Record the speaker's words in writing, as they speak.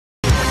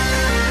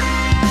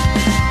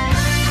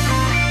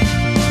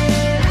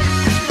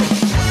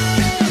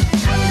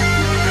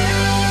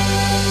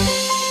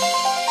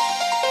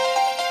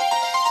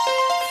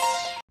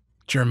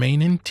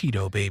Jermaine and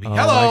Tito, baby. Oh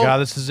Hello. my god,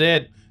 this is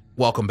it.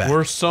 Welcome back.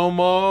 We're so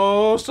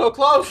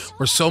close.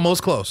 We're so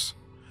most close.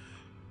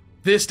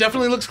 This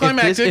definitely looks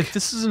climactic. If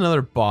this is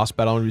another boss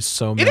battle, I'm gonna be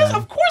so mad. It is,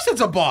 of course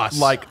it's a boss.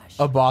 Like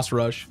a boss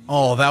rush.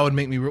 Oh, that would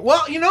make me...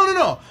 Well,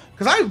 no.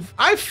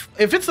 Because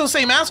if it's those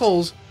same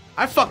assholes,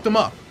 I fucked them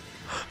up.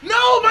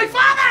 No, my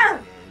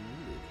father!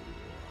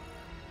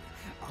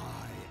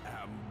 I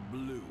am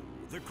Blue,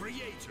 the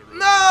creator of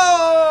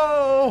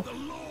No! the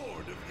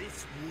Lord of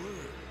this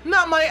world.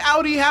 Not my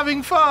Audi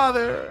having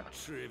father.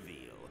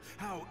 Trivial.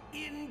 How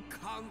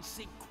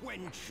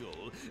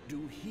inconsequential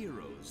do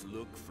heroes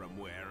look from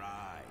where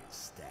I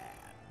stand?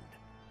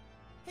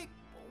 Hey,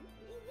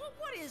 what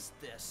is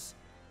this?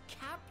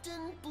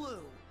 Captain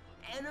Blue,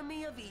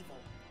 enemy of evil,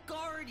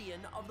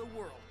 guardian of the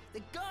world.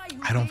 The guy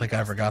who I don't think I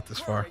gave ever us got the this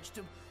far. courage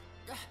to-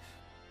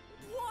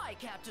 Why,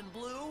 Captain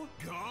Blue?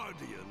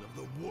 Guardian of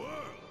the world.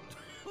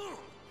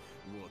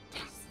 What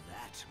does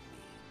that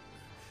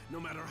mean? No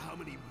matter how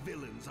many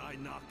villains I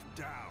knock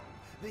down,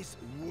 this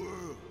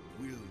world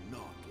will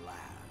not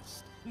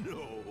last.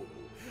 No,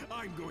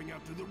 I'm going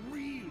out to the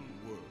real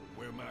world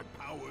where my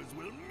powers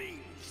will mean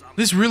something.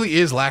 This really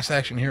is Last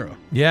Action Hero.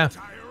 Yeah.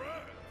 Entire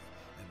Earth.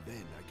 And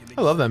then I can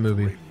I love that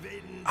movie.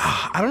 revenge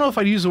I don't know if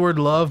I'd use the word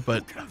love,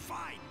 but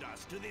confined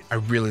us to this I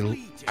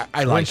really... I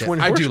When, like it.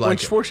 when, I do when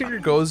like it.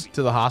 Schwarzenegger goes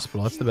to the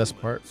hospital, that's the best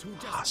part.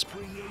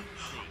 Hospital.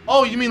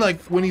 Oh, you mean like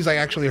when he's like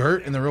actually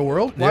hurt in the real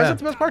world? Why is Yeah. that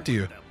the best part to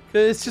you?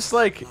 It's just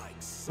like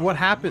what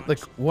happened. Like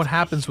what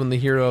happens when the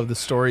hero of the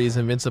story is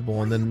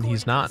invincible and then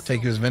he's not.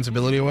 Take his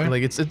invincibility away?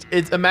 Like it's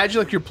imagine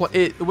like you're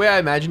the way I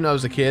imagined when I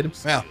was a kid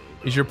Yeah.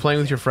 is you're playing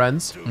with your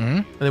friends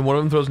and then one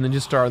of them throws a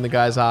ninja star in the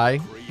guy's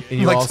eye and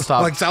you Like- all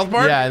stop. like South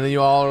Park? Yeah, and then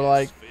you all are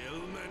like,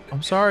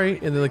 I'm sorry,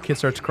 and then the kid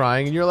starts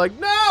crying and you're like,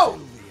 no.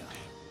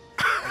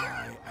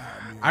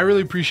 I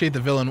really appreciate the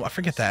villain. I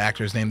forget that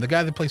actor's name. The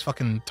guy that plays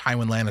fucking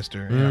Tywin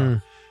Lannister. You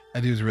know?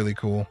 That dude's really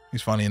cool.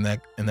 He's funny in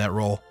that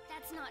role.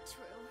 That's not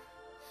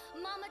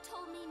true. Mama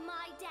told me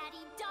my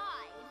daddy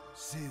died.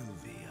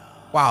 Silvia.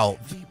 Wow.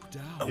 Deep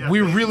down,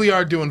 We really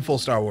are doing full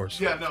Star Wars.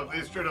 Yeah, no,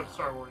 it's straight up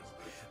Star Wars.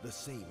 the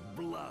same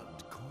blood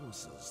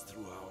courses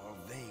through our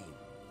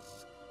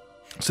veins.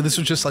 So this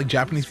was just like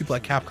Japanese people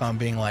at Capcom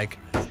being like,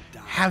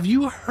 have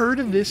you heard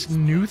of this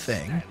new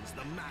thing?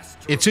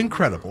 It's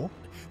incredible.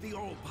 The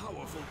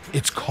all-powerful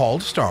It's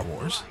called Star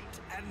Wars.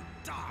 and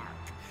dark.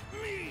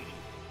 Me,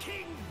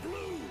 King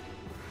Blue.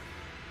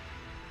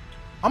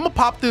 I'm gonna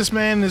pop this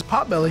man in his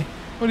pot belly.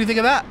 What do you think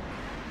of that?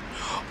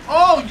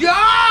 Oh,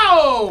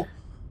 yo!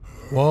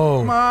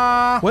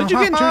 Whoa. What did you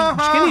get in terms?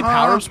 Did you get any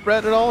power up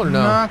spread at all or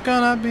no? Not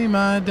gonna be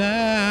my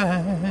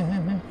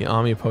dad. Yeah,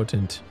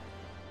 omnipotent.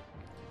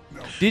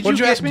 Did What'd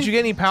you ask me? Did you get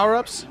any power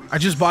ups? I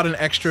just bought an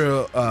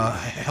extra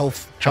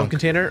health Chunk chunk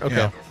container? Okay.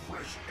 Yeah.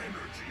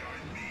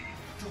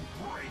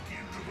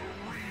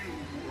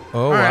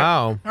 Oh All right.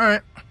 wow. All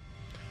right.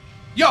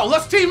 Yo,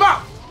 let's team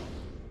up.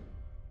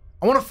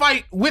 I want to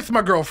fight with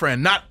my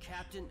girlfriend, not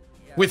Captain,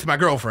 with my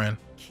girlfriend.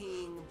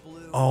 King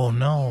Blue. Oh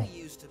no.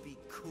 You used to be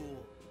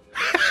cool.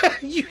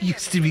 You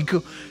used to be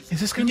cool. Is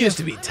this gonna Used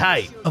to be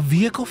tight. a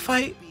vehicle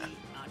fight?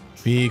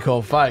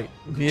 Vehicle fight.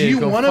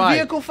 you want a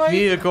vehicle fight?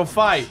 Vehicle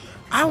fight.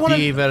 I want to.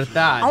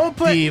 Libertad. I wanna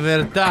put-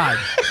 Libertad.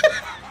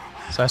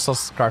 So I saw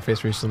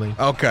Scarface recently.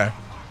 Okay.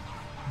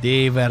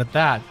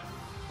 Libertad.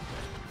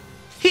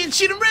 Hit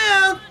shit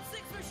around.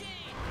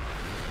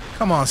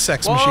 Come on,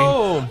 sex machine.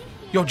 Whoa.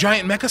 Yo,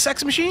 giant mecha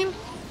sex machine.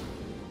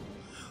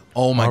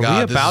 Oh my Are god,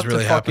 we this about is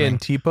really to fucking happening.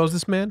 T-pose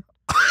this man?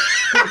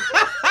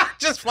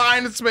 Just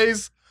flying in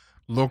space.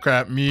 Look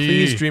at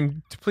me.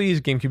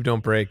 Please GameCube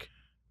don't break.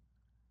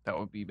 That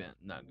would be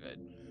not good.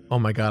 Oh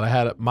my god, I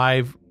had it.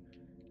 My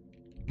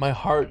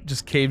heart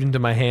just caved into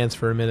my hands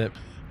for a minute.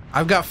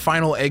 I've got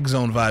Final Egg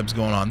Zone vibes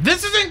going on.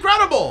 This is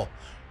incredible.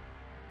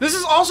 This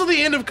is also the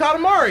end of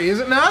Katamari, is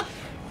it not?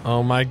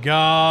 Oh my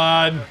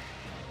god.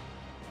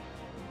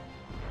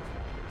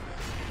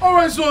 All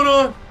right,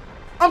 Zordon.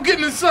 I'm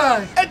getting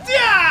inside.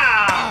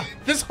 Yeah!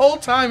 This whole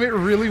time, it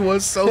really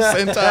was so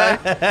Sentai.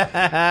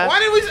 Why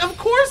did we? Of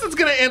course, it's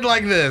gonna end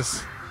like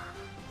this.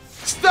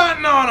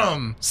 Stunting on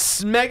him.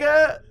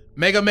 Smega.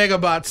 Mega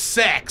Megabot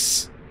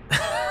sex.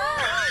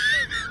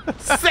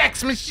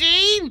 Sex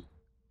machine.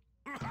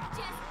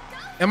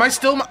 Am I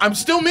still? I'm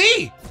still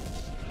me.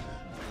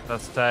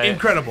 That's tight.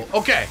 Incredible.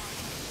 Okay.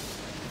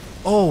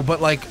 Oh,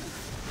 but like,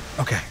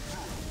 okay.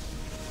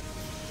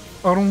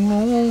 I don't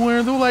know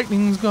where the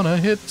lightning's gonna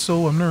hit,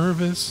 so I'm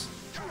nervous.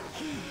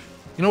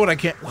 You know what I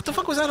can't? What the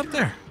fuck was that up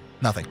there?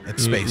 Nothing.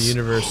 It's space. The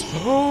universe.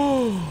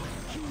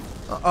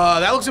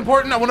 That looks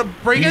important. I want to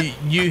break it.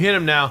 You hit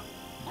him now.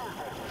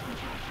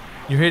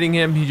 You're hitting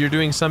him. You're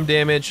doing some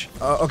damage.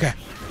 Okay.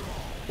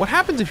 What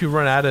happens if you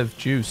run out of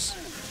juice?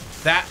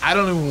 That I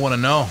don't even want to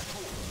know.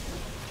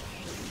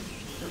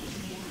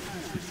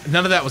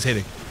 None of that was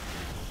hitting.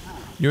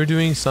 You're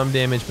doing some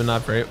damage, but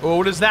not very. Oh,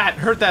 what is that?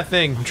 Hurt that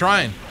thing. I'm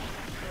trying.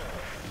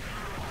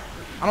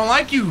 I don't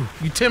like you,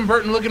 you Tim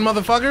Burton looking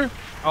motherfucker.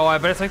 Oh, I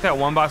bet it's like that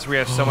one boss where you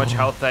have so much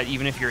health that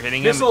even if you're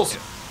hitting Missiles.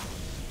 him...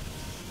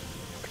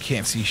 I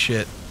can't see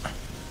shit.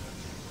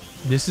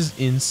 This is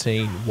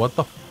insane. What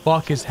the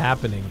fuck is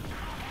happening?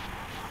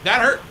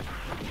 That hurt.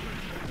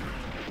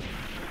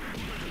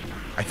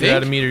 I think. You're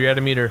at a meter. You're at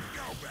a meter.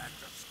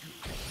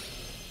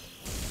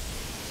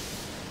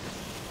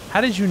 How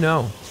did you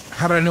know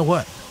How did I know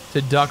what?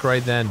 to duck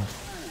right then?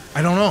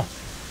 I don't know.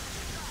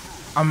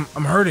 I'm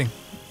hurting.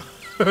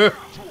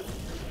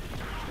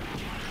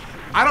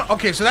 I don't.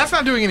 Okay, so that's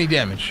not doing any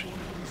damage.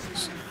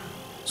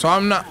 So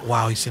I'm not.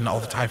 Wow, he's sending all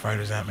the TIE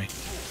fighters at me.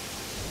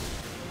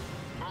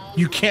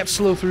 You can't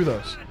slow through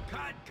those.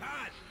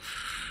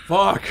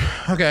 Fuck.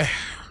 Okay,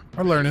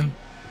 we're learning.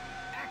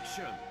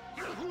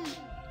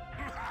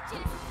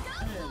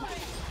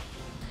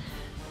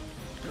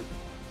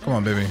 Come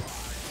on, baby.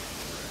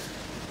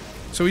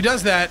 So he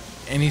does that,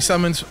 and he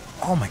summons.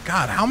 Oh my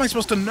god, how am I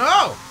supposed to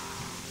know?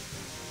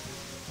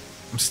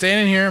 I'm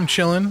standing here, I'm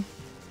chilling.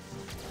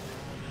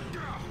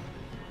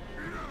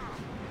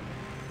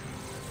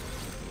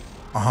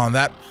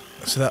 That.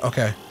 So that.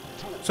 Okay.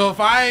 So if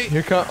I.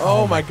 Here come.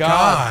 Oh my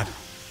god.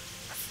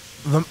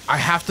 I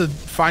have to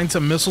find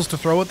some missiles to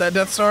throw at that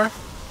Death Star?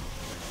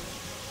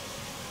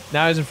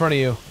 Now he's in front of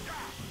you.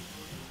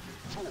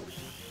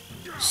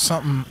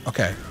 Something.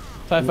 Okay.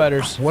 TIE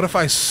fighters. What if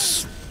I.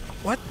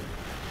 What?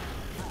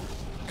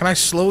 Can I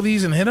slow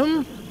these and hit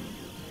them?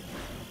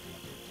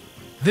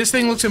 This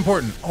thing looks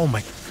important. Oh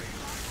my.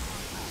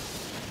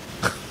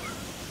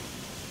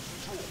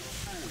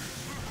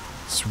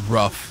 It's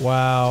rough.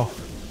 Wow.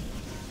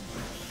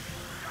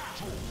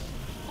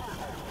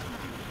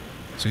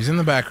 So he's in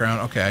the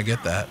background. Okay, I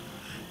get that.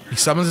 He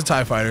summons the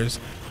TIE fighters.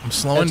 I'm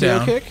slowing Tail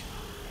down. kick?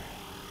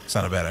 It's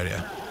not a bad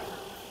idea.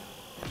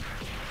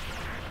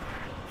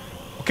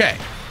 Okay.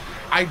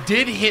 I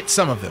did hit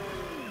some of them,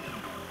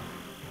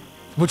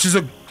 which is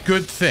a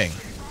good thing.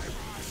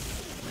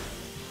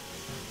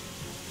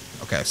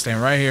 Okay,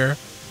 staying right here.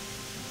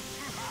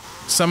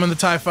 Summon the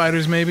TIE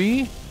fighters,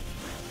 maybe.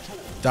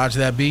 Dodge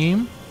that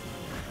beam.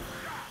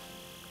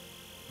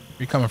 Where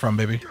you coming from,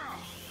 baby?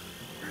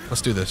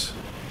 Let's do this.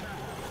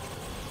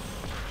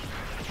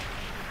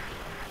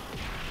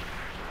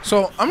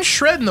 So, I'm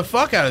shredding the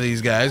fuck out of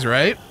these guys,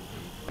 right?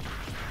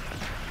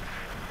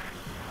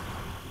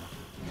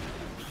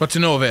 But to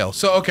no avail.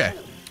 So, okay.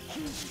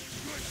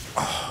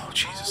 Oh,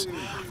 Jesus.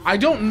 I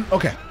don't...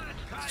 Okay.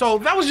 So,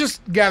 that was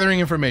just gathering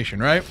information,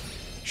 right?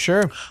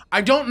 Sure.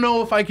 I don't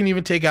know if I can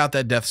even take out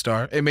that Death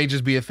Star. It may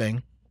just be a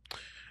thing.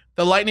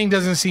 The lightning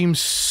doesn't seem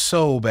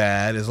so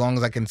bad as long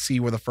as I can see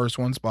where the first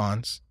one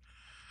spawns.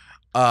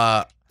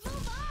 I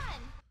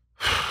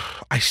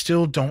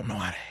still don't know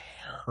how to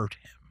hurt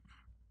him.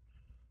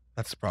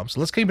 That's the problem. So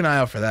let's keep an eye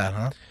out for that,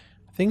 huh?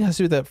 I think it has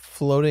to do with that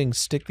floating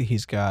stick that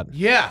he's got.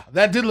 Yeah,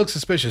 that did look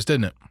suspicious,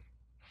 didn't it?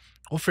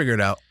 We'll figure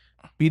it out.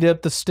 Beat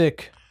up the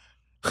stick.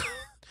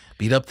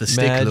 Beat up the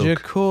stick, Luke.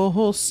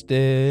 Magical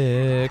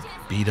stick.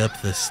 Beat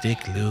up the stick,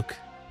 Luke.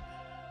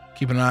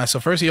 Keep an eye. So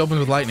first he opens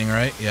with lightning,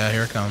 right? Yeah,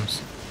 here it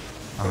comes.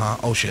 Uh-huh.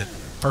 Oh, shit.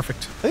 Perfect.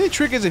 I think the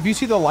trick is if you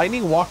see the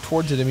lightning, walk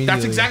towards it immediately.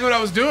 That's exactly what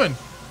I was doing.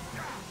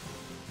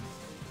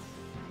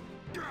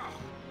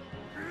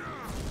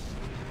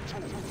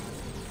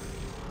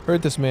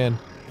 Hurt this man.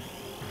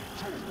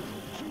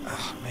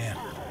 Oh, man.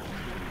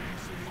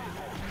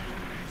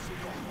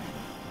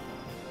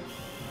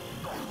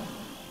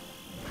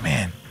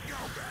 Man.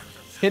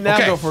 Hit now,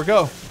 Okay. go for it,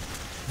 go.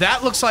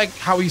 That looks like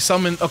how he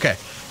summoned... Okay.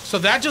 So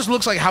that just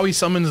looks like how he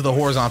summons the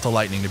horizontal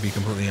lightning, to be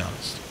completely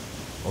honest.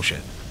 Oh,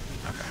 shit.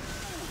 Okay.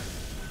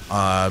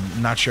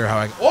 Not sure how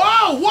I...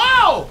 Whoa!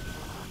 Whoa!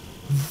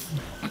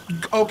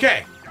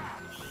 Okay.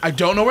 I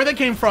don't know where they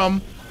came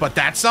from, but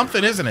that's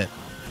something, isn't it?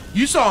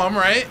 You saw them,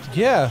 right?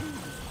 Yeah.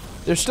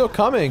 They're still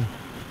coming.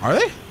 Are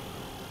they?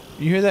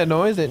 You hear that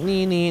noise? That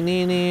nee, nee,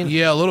 nee, nee.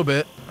 Yeah, a little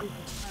bit.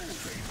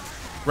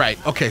 Right.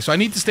 Okay, so I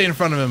need to stay in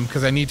front of him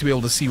because I need to be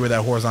able to see where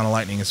that horizontal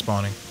lightning is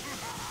spawning.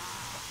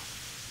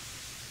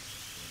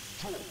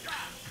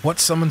 What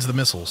summons the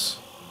missiles?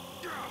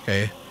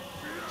 Okay.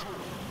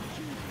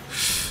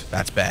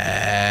 That's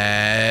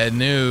bad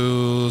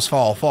news.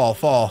 Fall, fall,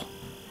 fall.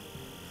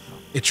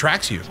 It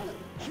tracks you.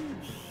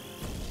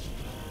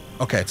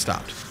 Okay, it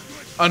stopped.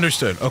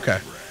 Understood. Okay.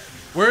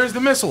 Where's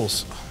the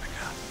missiles? Oh my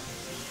god.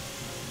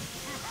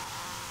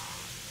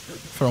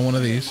 Throw one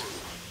of these.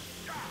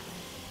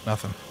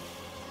 Nothing.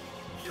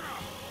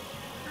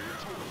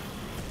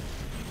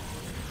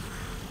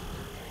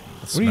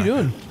 That's What are you not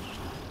doing? good.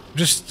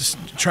 Just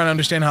trying to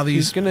understand how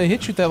He's these... gonna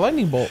hit you with that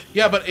lightning bolt.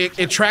 Yeah, but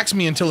it tracks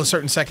me until a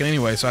certain second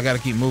anyway, so I gotta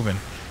keep moving.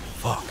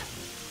 Fuck.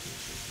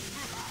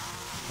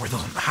 Where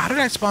those... How did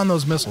I spawn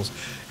those missiles?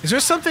 Is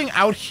there something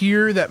out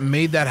here that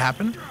made that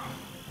happen?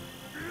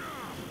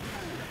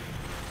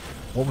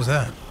 What was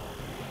that?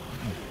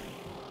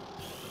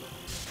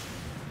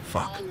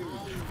 Fuck.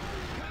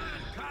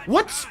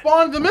 What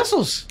spawned the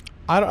missiles?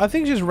 I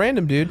think it's just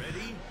random, dude. I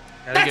think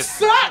That it's,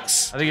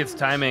 sucks! I think it's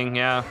timing,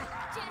 yeah.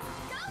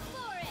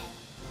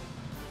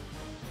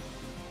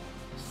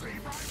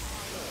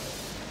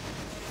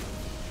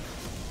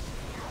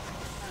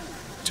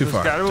 Too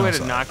far. There's gotta be a way Don't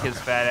to stop. knock his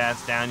Okay. fat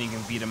ass down. You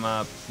can beat him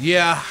up.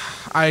 Yeah,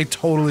 I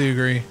totally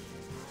agree.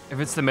 If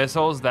it's the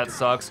missiles, that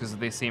sucks because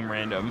they seem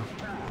random.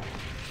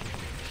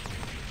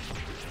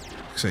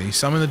 So you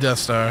summon the Death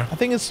Star. I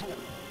think it's...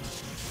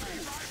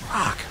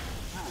 Fuck.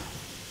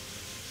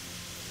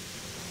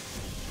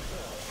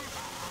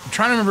 I'm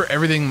trying to remember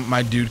everything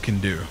my dude can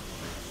do.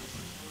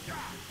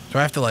 Do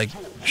I have to, like,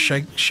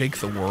 shake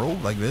the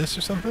world like this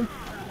or something?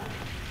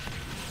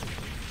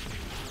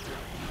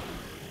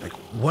 Like,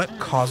 what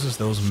causes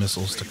those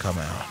missiles to come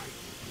out?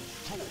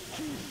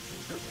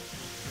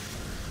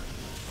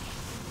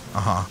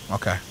 Uh-huh,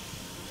 okay.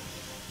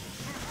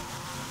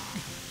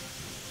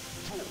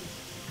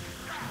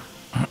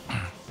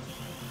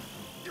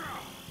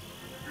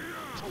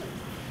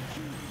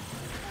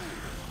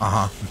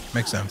 Uh-huh,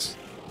 makes sense.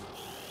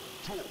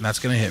 And that's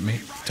gonna hit me.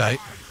 Tight.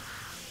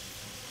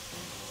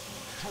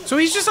 So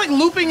he's just like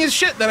looping his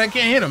shit that I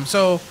can't hit him,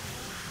 so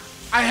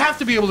I have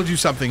to be able to do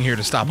something here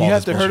to stop all You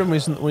this have to hurt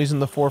bullshit. him when he's in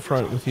the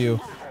forefront with you.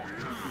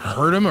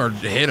 Hurt him or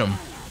hit him?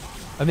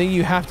 I think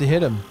you have to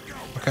hit him.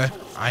 Okay,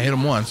 I hit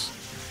him once.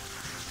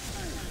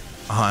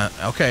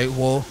 Okay,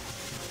 well,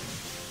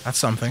 that's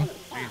something.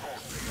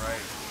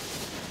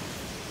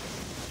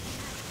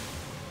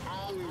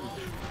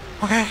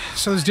 Okay,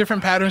 so there's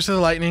different patterns to the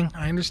lightning.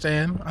 I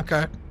understand.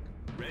 Okay.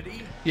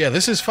 Yeah,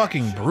 this is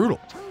fucking brutal.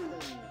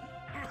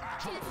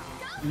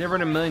 Never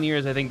in a million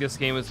years I think this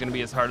game was going to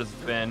be as hard as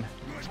it's been.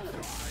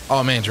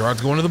 Oh man,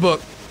 Gerard's going to the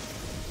book.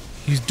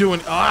 He's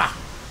doing Red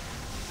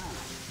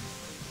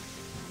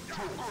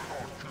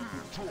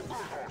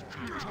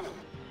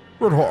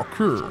Hawk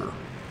here.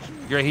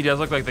 You're right, he does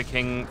look like the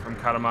king from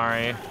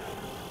Katamari.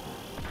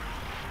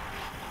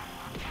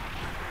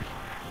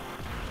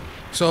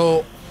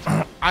 So,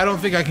 I don't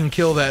think I can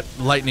kill that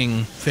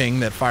lightning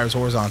thing that fires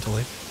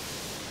horizontally.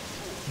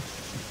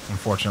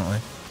 Unfortunately.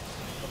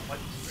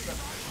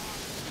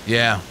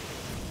 Yeah.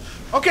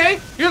 Okay,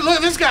 here, look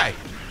at this guy.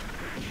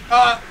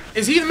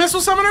 Is he the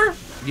missile summoner?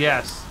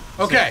 Yes.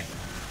 Okay.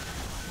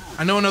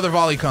 I know another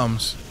volley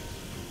comes.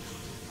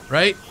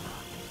 Right?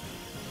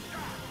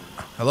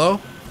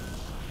 Hello?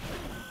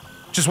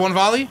 Just one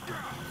volley?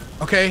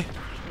 Okay.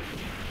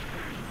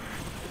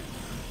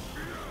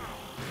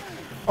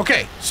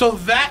 Okay, so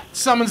that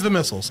summons the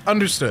missiles.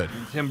 Understood.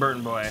 Tim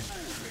Burton boy.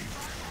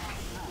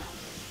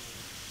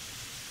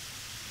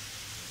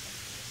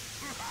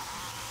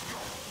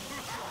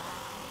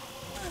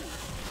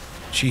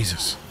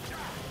 Jesus.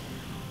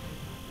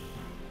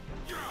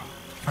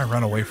 If I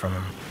run away from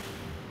him.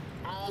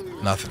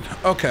 Nothing.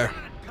 Okay.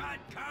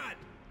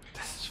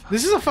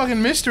 This is a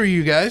fucking mystery,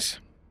 you guys.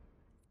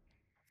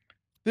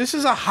 This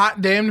is a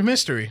hot damned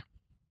mystery.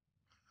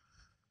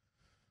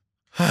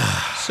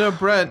 So,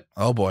 Brett,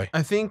 Oh boy.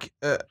 I think,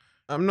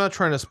 I'm not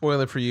trying to spoil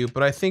it for you,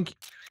 but I think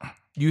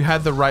you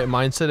had the right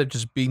mindset of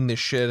just beating the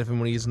shit out of him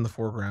when he's in the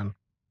foreground.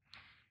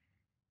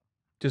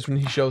 Just when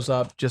he shows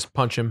up, just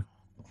punch him.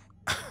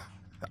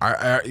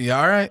 Yeah,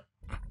 all right.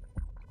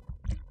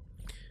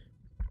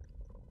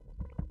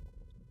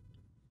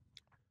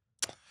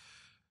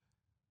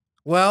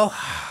 Well,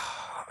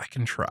 I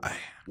can try.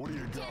 What do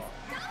you got?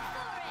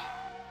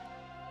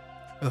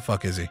 Where the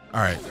fuck is he? All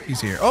right, he's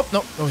here. Oh,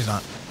 no, he's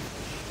not.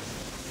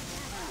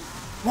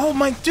 Whoa,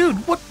 my dude,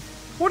 what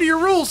are your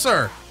rules,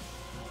 sir?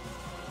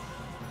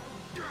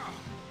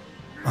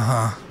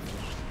 Uh-huh.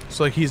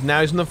 So, like, he's in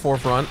the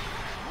forefront.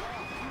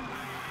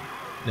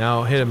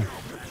 Now, hit him.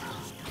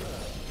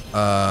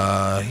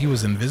 He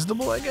was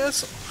invisible, I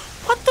guess?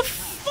 What the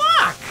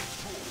fuck?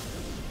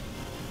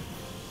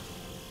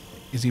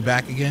 Is he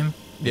back again?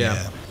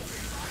 Yeah.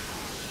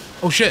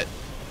 Oh, shit.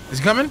 Is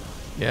he coming?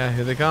 Yeah,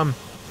 here they come.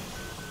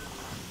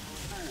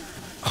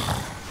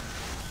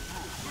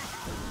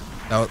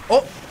 That was,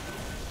 oh!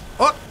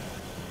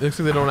 It looks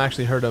like they don't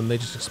actually hurt him, they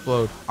just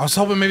explode. I was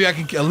hoping maybe I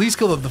could at least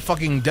kill the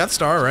fucking Death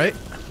Star, right?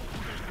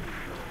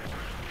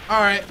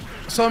 Alright,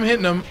 so I'm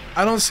hitting him.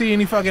 I don't see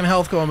any fucking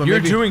health going, but You're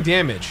maybe... doing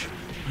damage.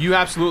 You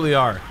absolutely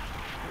are.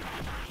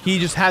 He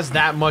just has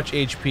that much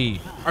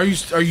HP. Are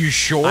you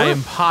sure? I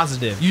am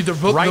positive. You, the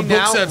book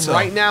said so.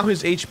 Right now,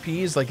 his HP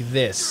is like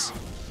this.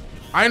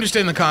 I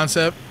understand the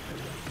concept.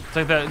 It's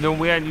like that.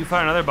 You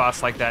found another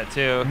boss like that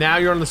too. Now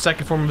you're on the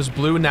second form of his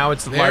blue. Now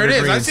it's the There lighter it is.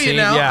 green. I see it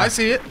now. Yeah. I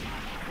see it.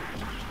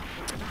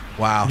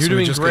 Wow. You're so we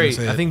doing just couldn't great.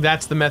 see I it. think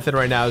that's the method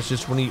right now. Is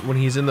just when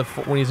he's in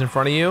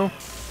front of you.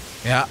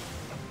 Yeah.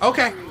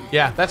 Okay.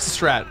 Yeah, that's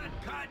the strat.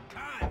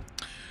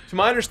 To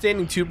my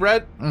understanding, too,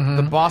 Brett,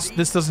 the boss.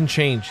 This doesn't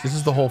change. This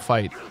is the whole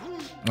fight.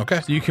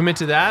 Okay. So you commit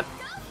to that.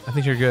 I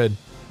think you're good.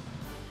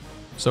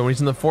 So when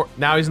he's in the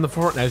now he's in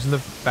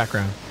the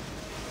background.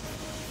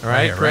 All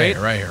right, great.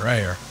 Right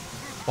here.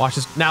 Watch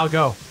this. Now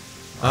go.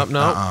 Up,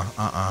 no.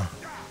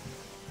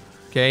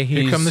 Okay,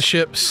 Here come the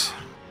ships.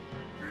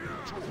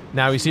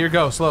 Now he's here.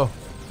 Go slow.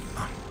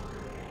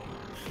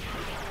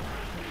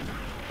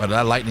 But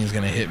that lightning's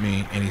gonna hit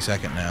me any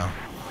second now.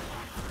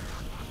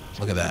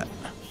 Look at that.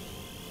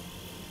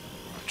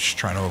 Just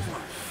trying to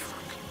avoid.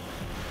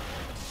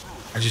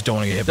 I just don't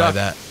want to get hit by Duck.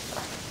 that.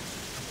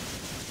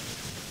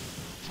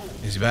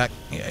 Is he back?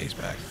 Yeah, he's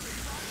back.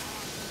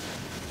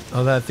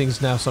 Oh, that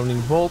thing's now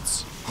summoning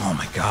bolts. Oh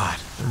my god.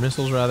 Or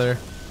missiles, rather.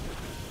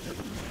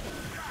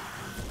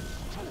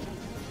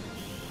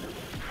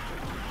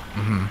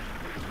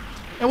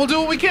 we'll do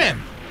what we can.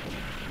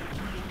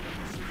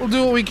 We'll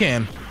do what we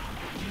can.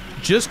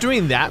 Just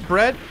doing that,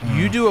 Brett,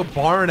 you do a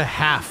bar and a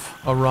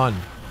half a run.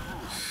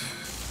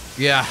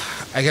 Yeah,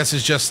 I guess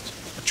it's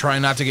just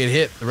trying not to get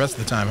hit the rest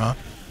of the time, huh?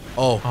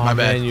 Oh, my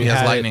bad. man, you he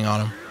has had lightning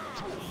on him.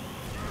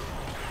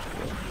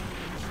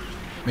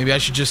 Maybe I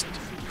should just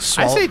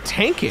swallow. I say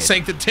tank it.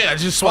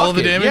 Just swallow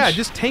the damage? Yeah,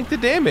 just tank the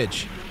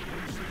damage.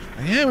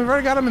 Yeah, we've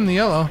already got him in the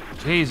yellow.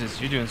 Jesus,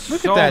 you're doing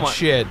Look so at that much.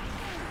 shit.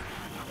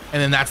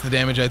 And then that's the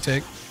damage I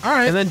take. All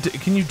right. And then,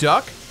 can you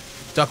duck?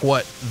 Duck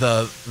what?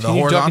 The Can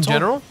you horizontal? duck in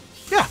general?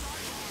 Yeah.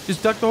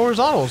 Just duck the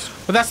horizontals.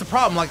 But that's the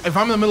problem. Like, if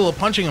I'm in the middle of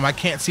punching him, I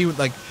can't see what,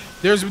 like,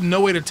 there's no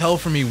way to tell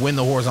for me when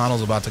the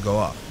horizontal's about to go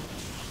up.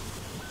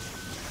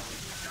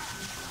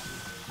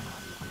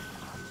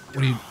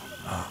 What do you...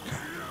 Oh, okay.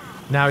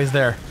 Now he's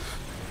there.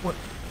 What?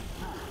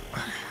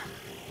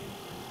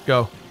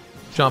 Go.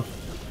 Jump.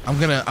 I'm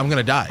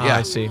gonna die. Yeah.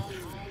 I see.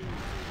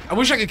 I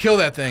wish I could kill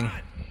that thing.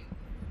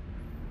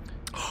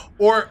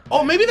 Or,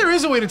 oh, maybe there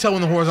is a way to tell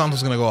when the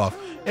horizontal's gonna go off.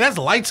 It has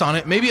lights on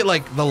it. Maybe it,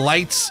 like, the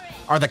lights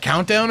are the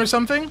countdown or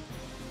something?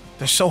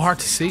 They're so hard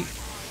to see.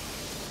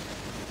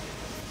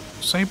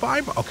 Say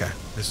bye. Okay,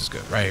 this is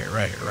good. Right here,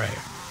 right here, right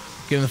here.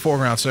 Get in the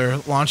foreground,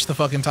 sir. Launch the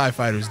fucking TIE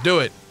fighters. Do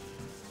it.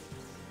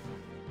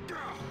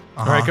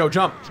 All right, go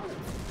jump.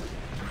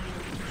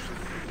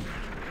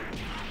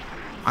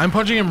 I'm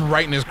punching him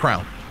right in his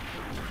crown.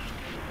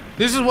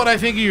 This is what I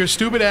think of your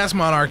stupid ass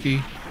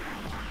monarchy.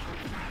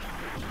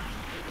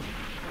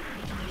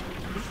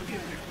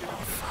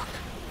 Oh, fuck.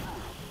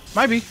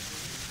 Might be.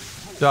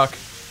 Duck.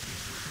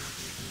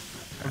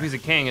 If he's a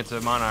king, it's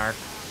a monarch.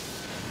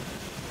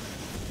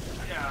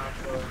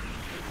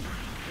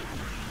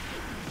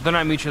 They're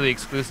not mutually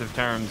exclusive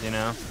terms, you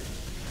know?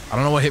 I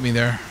don't know what hit me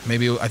there.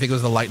 Maybe, I think it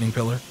was the lightning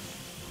pillar.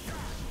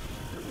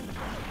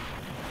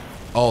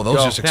 Oh,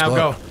 those just explode.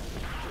 Now go.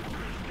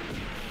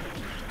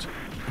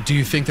 Do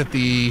you think that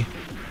the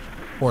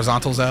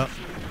horizontal's out?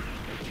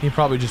 He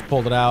probably just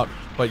pulled it out,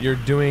 but you're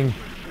doing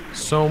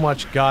so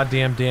much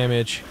goddamn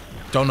damage.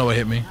 Don't know what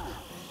hit me.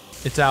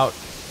 It's out.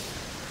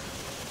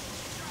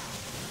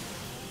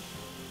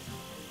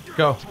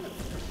 Go.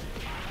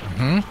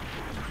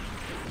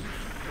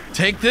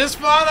 Take this,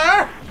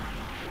 father!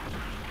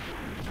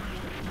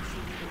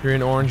 You're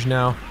in orange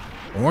now.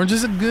 Orange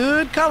is a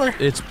good color.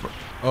 It's...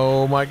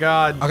 Oh my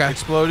god. Okay.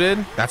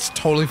 Exploded. That's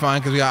totally fine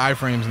because we got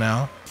iframes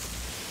now.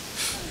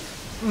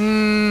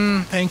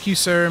 Thank you,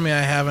 sir. May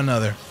I have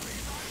another?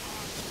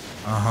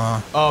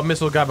 Oh,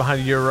 missile got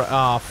behind your...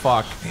 Oh,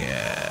 fuck.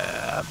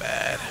 Yeah,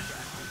 bad.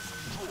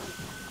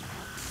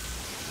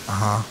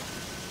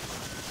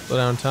 Slow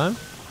down time.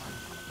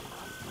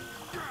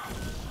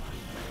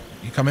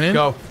 You coming in?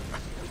 Go.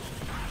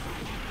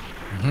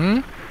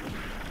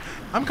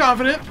 I'm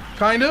confident,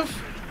 kind of.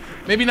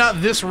 Maybe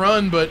not this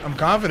run, but I'm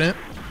confident.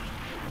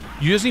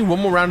 You just need one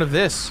more round of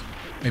this.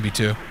 Maybe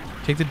two.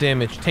 Take the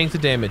damage. Tank the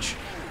damage.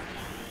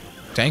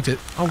 Tanked it.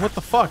 Oh, what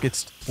the fuck?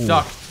 It's Ooh.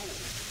 duck.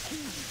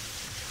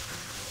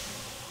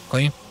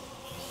 Clean.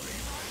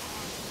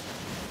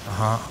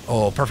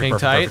 Oh, perfect, Hang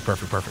perfect,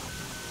 tight.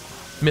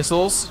 perfect.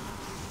 Missiles.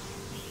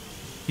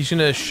 He's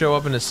gonna show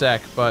up in a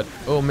sec, but...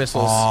 Oh,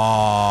 missiles.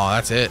 Oh,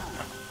 that's it.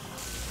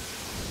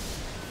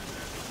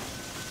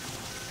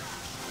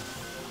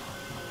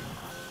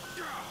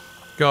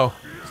 Go.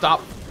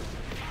 Stop.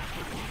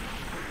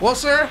 Well,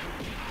 sir,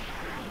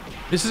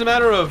 This is a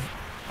matter of...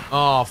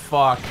 Oh,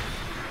 fuck.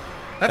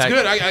 that's That-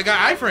 good. I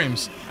got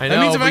iframes. I That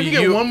know, means if I but can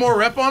get you- one more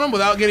rep on him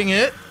without getting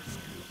hit.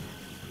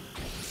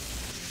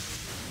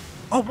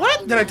 Oh,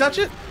 what? Did I touch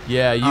it?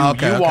 Yeah, you,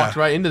 Okay, you okay. walked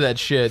right into that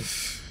shit.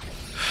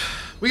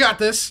 We got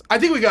this. I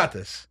think we got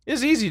this.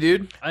 It's easy,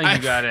 dude. I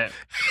think you got it.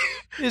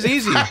 It's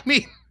easy. I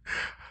mean,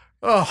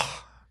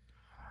 oh,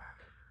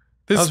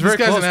 this was very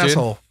guy's close, an dude.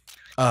 asshole.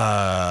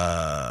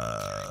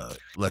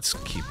 Let's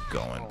keep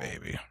going,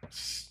 baby.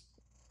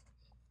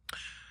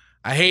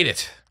 I hate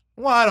it.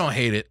 Well, I don't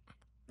hate it.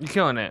 You're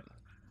killing it.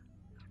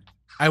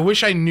 I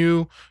wish I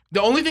knew.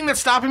 The only thing that's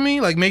stopping me,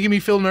 like making me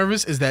feel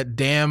nervous, is that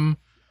damn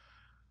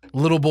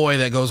little boy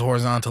that goes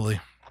horizontally.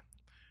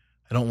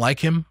 I don't like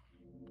him.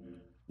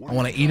 I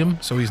want to eat him,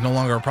 so he's no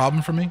longer a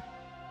problem for me.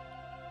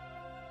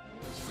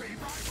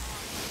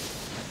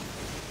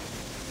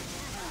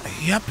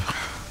 Yep.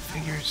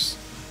 Figures.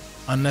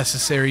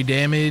 Unnecessary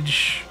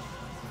damage.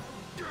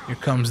 Here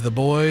comes the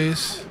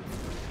boys.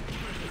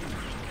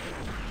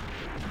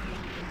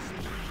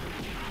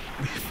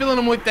 Filling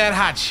them with that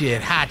hot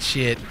shit. Hot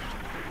shit.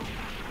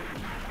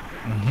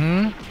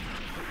 And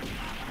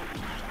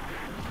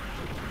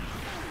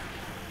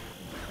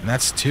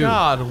that's two.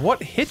 God,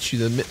 what hit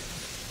you?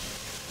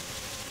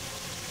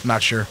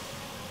 Not sure.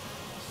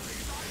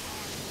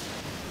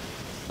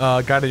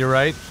 Guy to your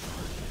right.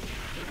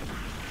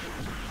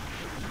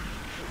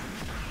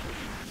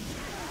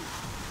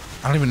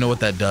 I don't even know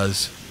what that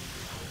does.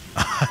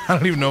 I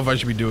don't even know if I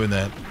should be doing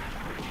that.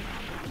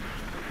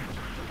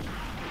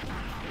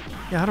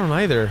 Yeah, I don't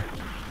either.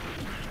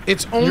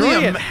 It's You're only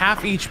only a at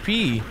half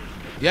HP.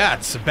 yeah,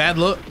 it's a bad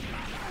look.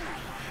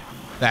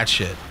 That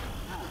shit.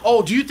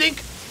 Oh, do you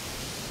think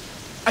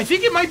I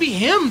think it might be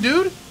him,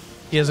 dude.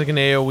 He has like an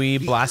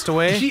AoE blast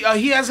away.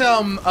 He has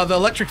the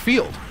electric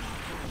field,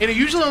 and it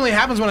usually only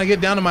happens when I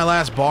get down to my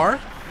last bar.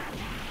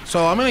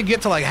 So I'm gonna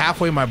get to like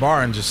halfway my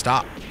bar and just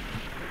stop.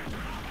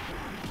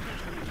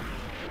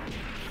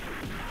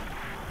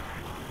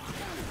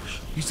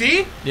 You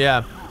see?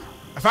 Yeah.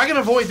 If I can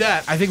avoid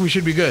that, I think we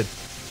should be good.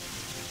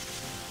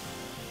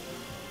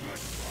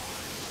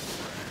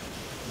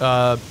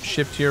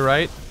 Shift to your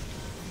right.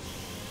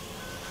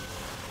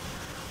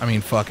 I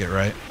mean, fuck it,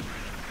 right?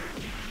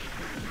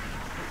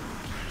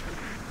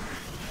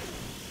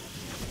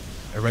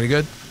 Everybody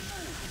good?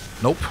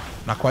 Nope,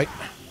 not quite.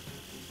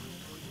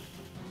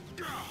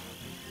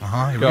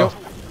 Here we go.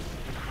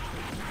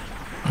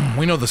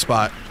 We know the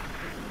spot.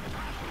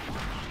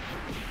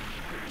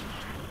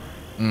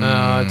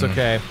 No, it's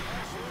okay.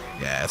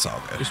 Yeah, it's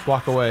all good. Just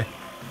walk away.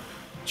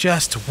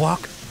 Just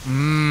walk.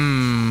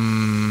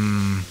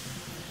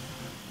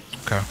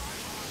 Okay.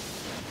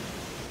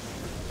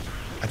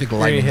 I think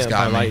lightning's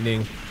got me.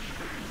 Lightning.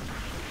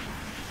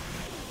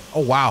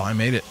 Oh wow, I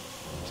made it.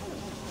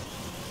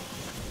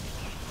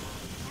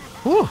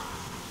 Whew.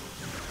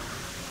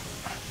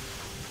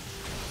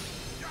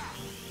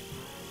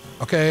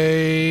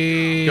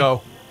 Okay.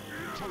 Go.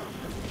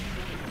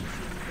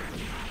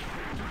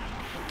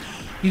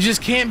 You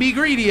just can't be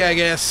greedy, I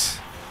guess.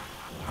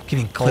 I'm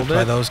getting clipped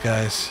by those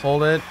guys.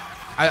 Hold it.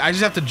 I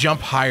just have to jump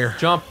higher.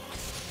 Jump.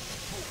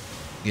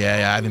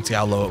 Yeah, I didn't see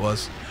how low it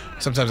was.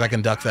 Sometimes I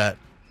can duck that.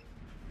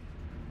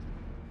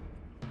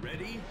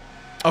 Ready?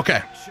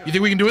 Okay. You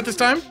think we can do it this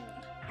time?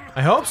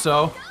 I hope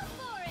so.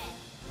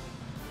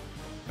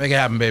 Make it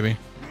happen, baby.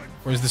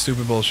 Where's the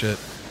stupid bullshit?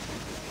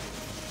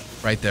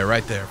 Right there,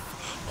 right there.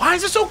 Why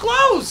is it so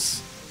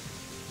close?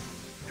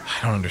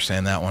 I don't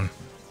understand that one.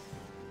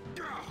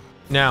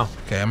 Now.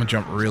 Okay, I'm gonna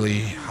jump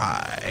really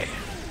high.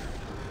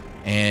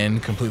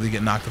 And completely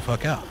get knocked the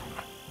fuck out.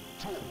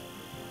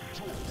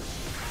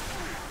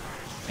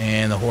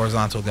 And the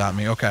horizontal got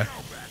me, okay.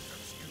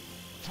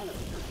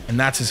 And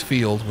that's his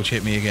field, which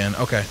hit me again.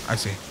 Okay, I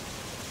see.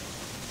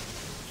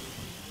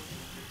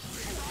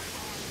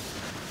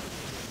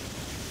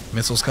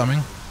 Missiles coming.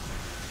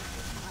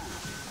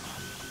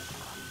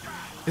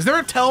 Is there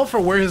a tell for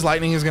where his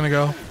lightning is gonna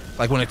go?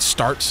 Like when it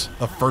starts,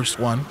 the first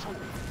one?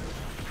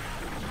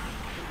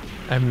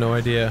 I have no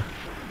idea.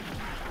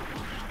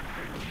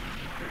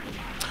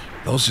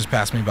 Those just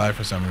passed me by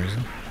for some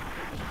reason.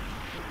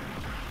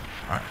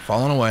 Alright,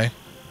 falling away.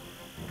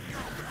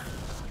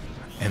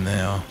 And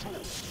now...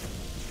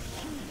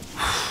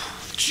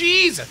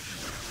 Jesus!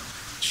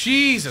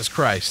 Jesus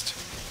Christ.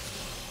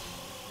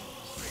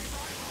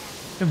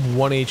 I have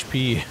 1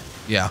 HP.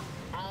 Yeah.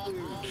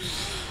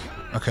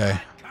 Okay.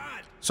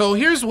 So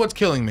here's what's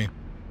killing me.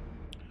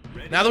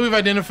 Now that we've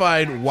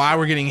identified why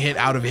we're getting hit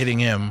out of hitting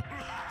him,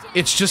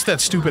 it's just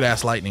that stupid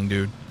ass lightning,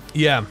 dude.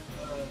 Yeah.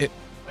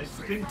 I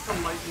think the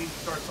lightning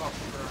starts off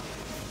the ground.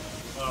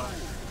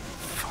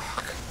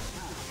 Fuck.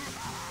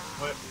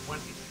 But when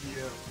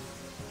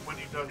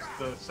he does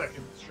the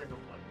second string of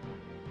lightning.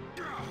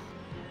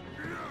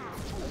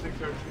 I think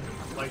there's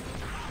like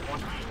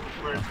one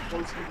where it's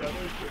close together,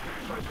 so it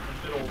starts in the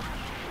middle,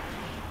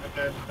 and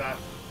then that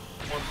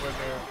one where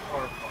there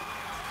are apart.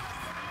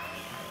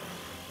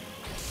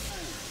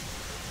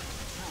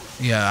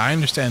 Yeah, I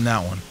understand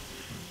that one.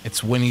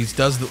 It's when he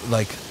does the,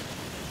 like,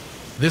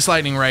 this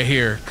lightning right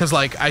here. Cause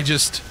like, I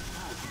just...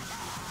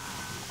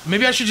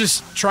 Maybe I should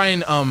just try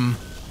and,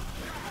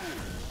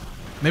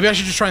 maybe I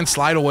should just try and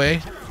slide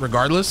away,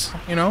 regardless,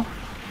 you know?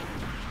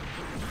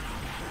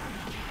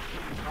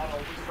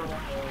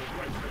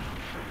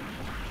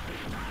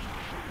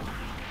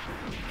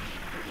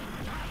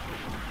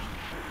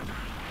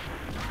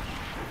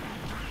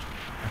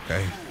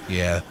 Okay,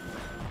 yeah,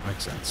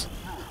 makes sense.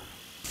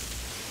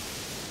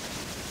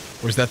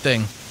 Where's that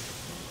thing?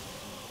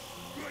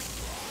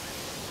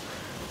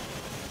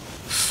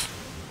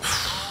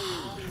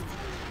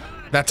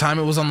 That time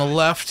it was on the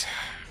left.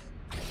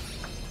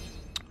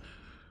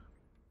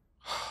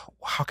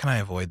 How can I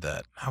avoid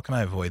that? How can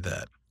I avoid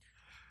that?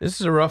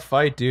 This is a rough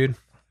fight, dude.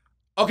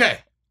 Okay.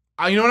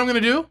 You know what I'm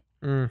going to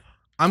do?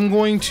 I'm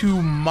going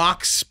to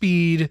mock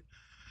speed.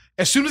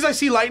 As soon as I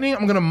see lightning,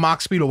 I'm going to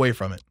mock speed away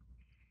from it.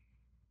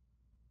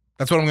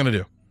 That's what I'm going to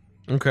do.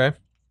 Okay.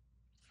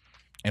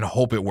 And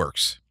hope it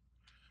works.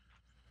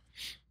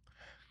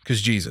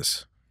 Because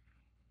Jesus.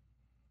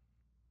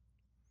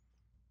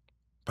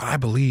 But I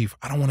believe.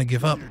 I don't want to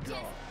give up.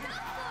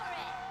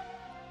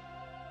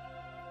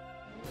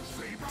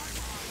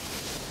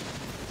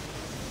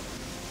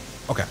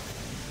 Okay.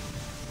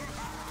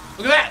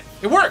 Look at that.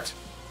 It worked.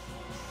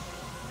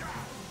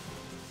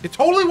 It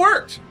totally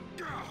worked.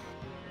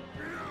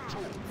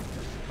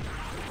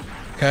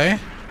 Okay.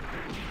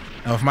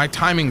 Now, if my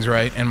timing's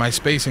right and my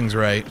spacing's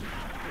right,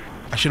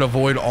 I should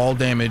avoid all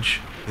damage.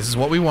 This is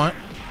what we want.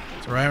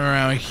 It's right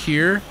around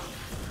here.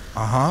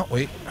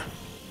 Wait.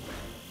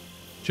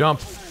 Jump.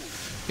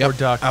 Yep. Or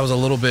duck. I was a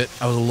little bit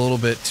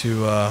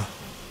too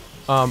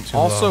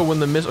also, when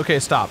the okay,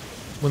 stop.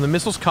 When the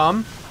missiles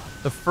come,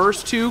 the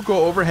first two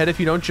go overhead if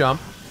you don't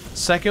jump.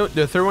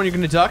 The third one you're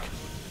gonna duck.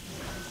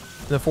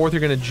 The fourth,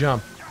 you're gonna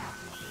jump.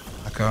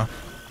 Okay. I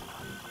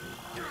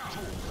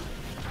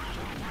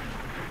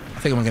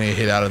think I'm gonna get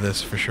hit out of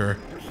this for sure.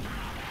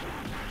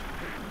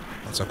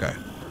 That's okay.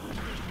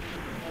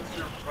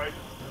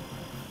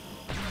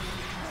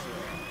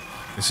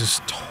 This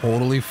is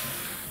totally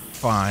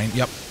fine.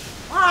 Yep.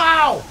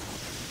 Ow!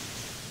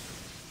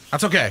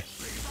 That's okay.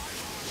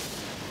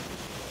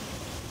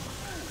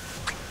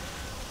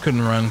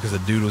 Couldn't run because the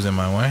dude was in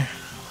my way.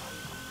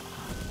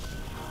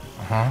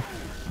 Uh-huh.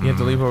 You have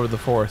to leap over the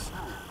fourth.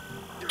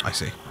 I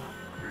see.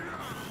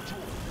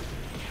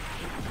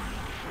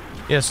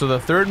 Yeah, so the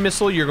third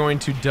missile you're going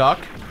to duck.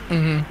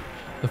 Mm-hmm.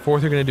 The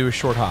fourth you're going to do a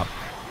short hop.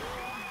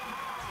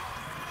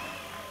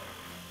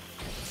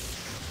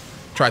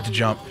 Tried to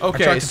jump.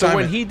 Okay, so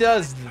when he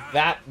does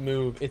that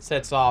move, it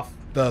sets off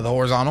the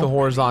horizontal? The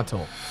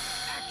horizontal.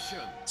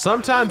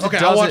 Sometimes okay, it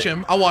doesn't. I'll watch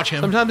him. I'll watch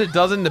him. Sometimes it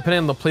doesn't, depending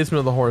on the placement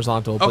of the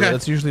horizontal. But okay.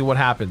 That's usually what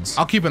happens.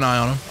 I'll keep an eye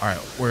on him. All right,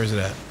 where is it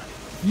at?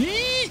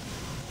 Yeet.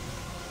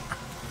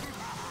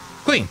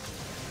 Clean.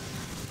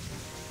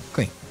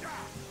 Clean.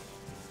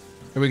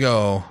 Here we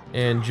go.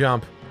 And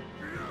jump.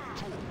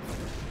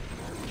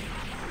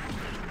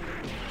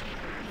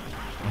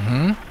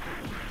 Mm-hmm.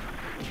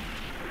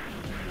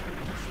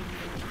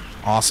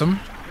 Awesome.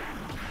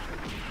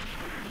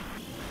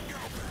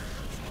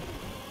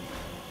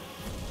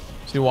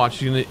 So you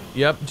watch, you're gonna,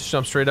 yep, just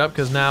jump straight up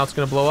because now it's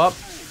gonna blow up.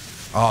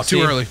 Oh,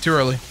 too early, too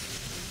early.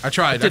 I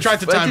tried to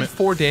time it.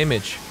 4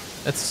 damage.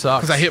 That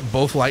sucks. Because I hit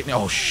both lightning.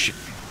 Oh shit.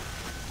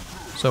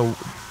 So,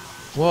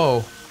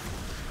 whoa.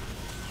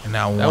 And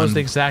now that was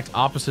the exact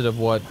opposite of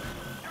what.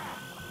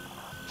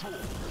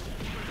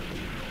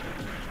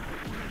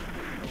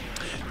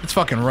 It's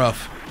fucking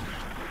rough.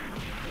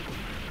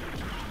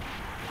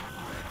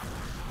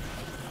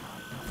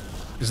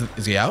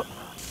 Is he out?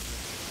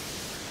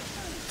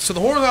 So the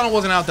horizontal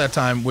wasn't out that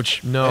time,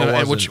 which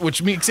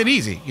which makes it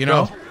easy, you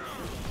know. No.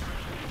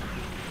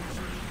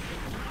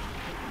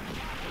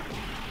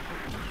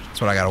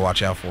 That's what I gotta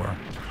watch out for.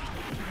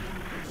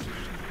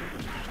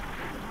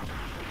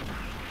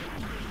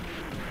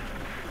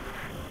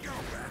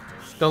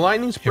 The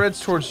lightning spreads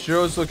towards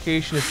Joe's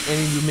location if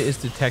any movement is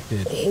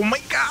detected. Oh my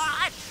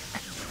god!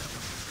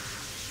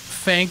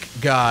 Thank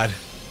God.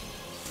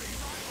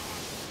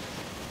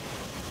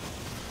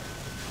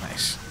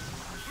 Nice.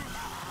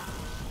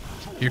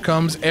 Here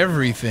comes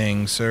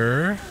everything,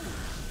 sir.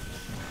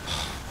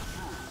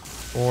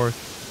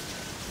 Fourth.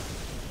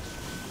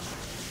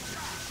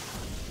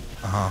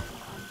 Uh-huh.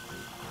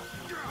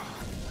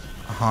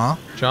 Uh-huh.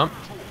 Jump.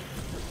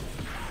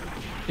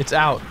 It's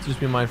out. Just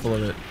be mindful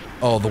of it.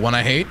 Oh, the one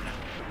I hate?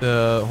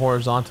 The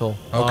horizontal.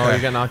 Okay. Oh,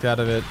 you got knocked out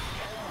of it.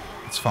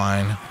 It's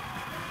fine.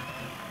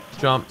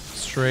 Jump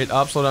straight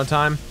up. Slow down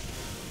time.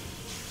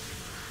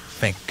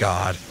 Thank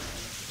God.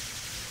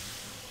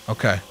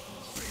 Okay.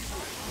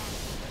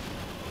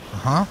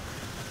 Uh-huh.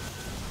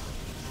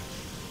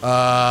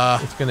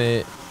 It's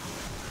gonna...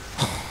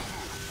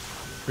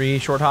 3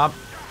 short hop.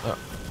 Oh,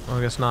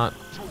 I guess not.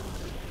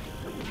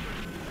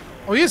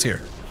 Oh, he is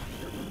here.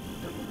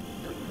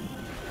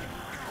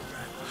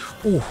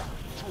 Ooh.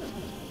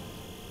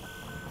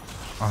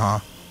 Uh-huh.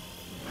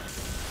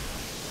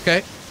 Okay.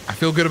 I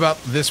feel good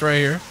about this right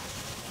here.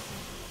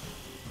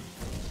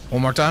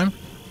 One more time.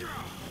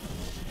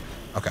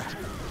 Okay.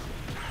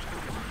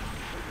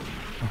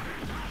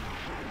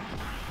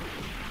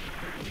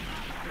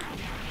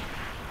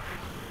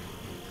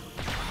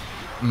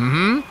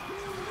 Mm-hmm.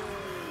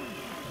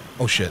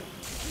 Oh, shit.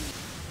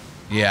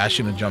 Yeah, I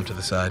shouldn't have jumped to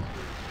the side.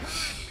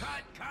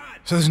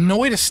 So there's no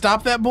way to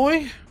stop that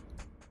boy?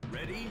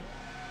 Ready?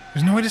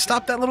 There's no way to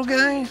stop that little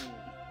guy?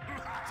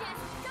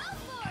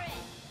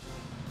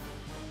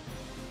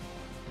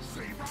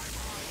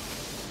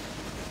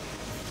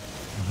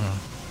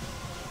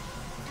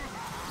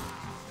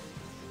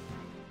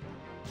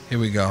 Here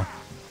we go.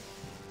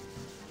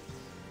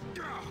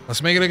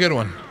 Let's make it a good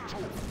one.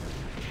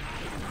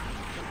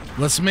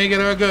 Let's make it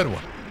a good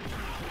one.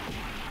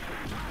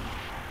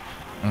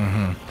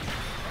 Mm-hmm.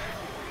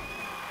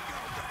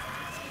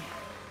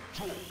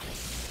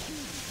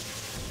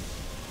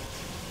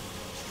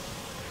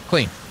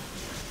 Clean.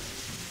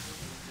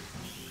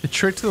 The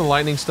trick to the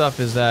lightning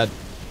stuff is that...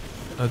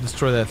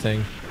 destroy that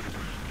thing.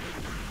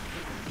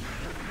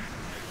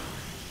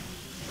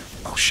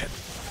 Oh, shit.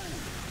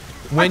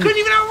 When, I couldn't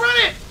even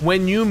outrun it!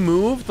 When you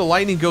move, the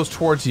lightning goes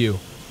towards you.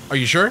 Are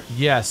you sure?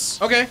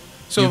 Yes. Okay.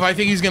 So if I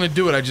think he's gonna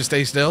do it, I just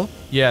stay still?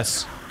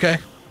 Yes. Okay.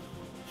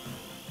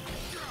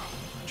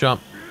 Jump.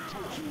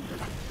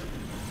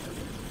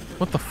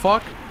 What the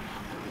fuck?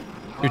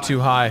 You're too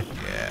high.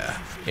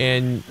 Yeah.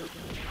 And...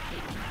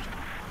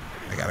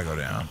 I gotta go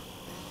down.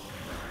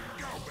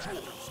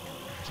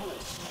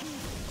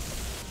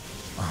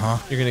 Uh-huh.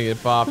 You're gonna get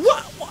bopped.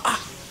 What?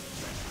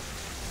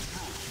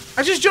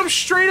 I just jumped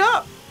straight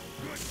up.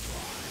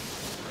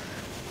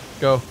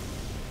 Go.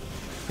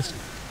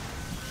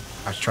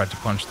 I tried to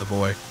punch the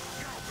boy.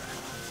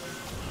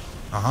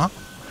 Uh-huh.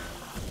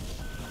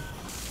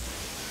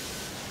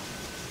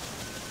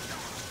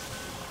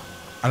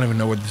 I don't even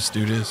know where this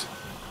dude is.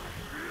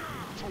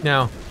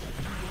 Now.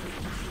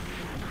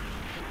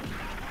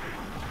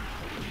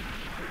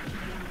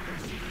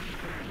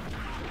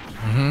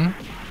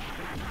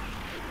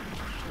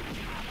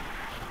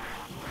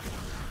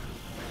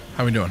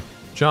 How we doing?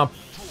 Jump.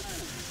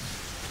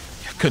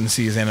 Couldn't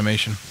see his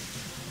animation.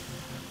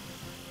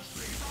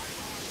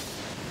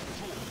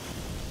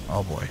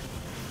 Oh boy.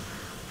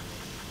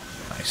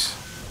 Nice.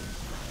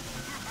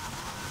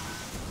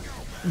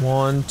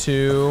 1,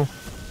 2,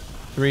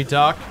 3,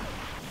 duck.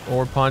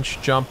 Forward punch,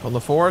 jump on the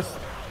 4th.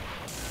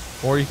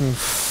 Or you can...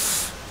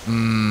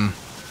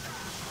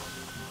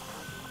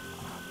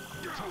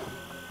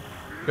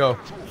 Go.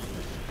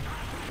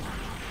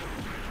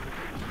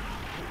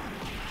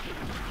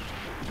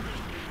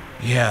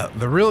 Yeah,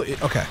 the real...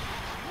 Okay.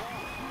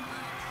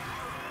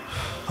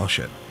 Oh,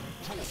 shit.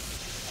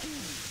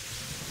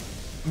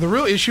 The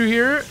real issue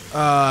here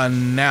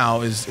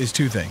now is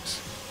two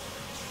things.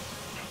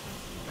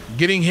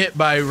 Getting hit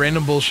by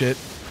random bullshit,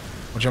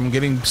 which I'm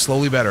getting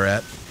slowly better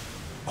at.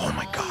 Oh,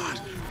 my God.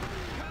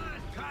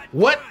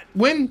 What?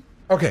 When?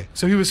 Okay,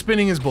 so he was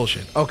spinning his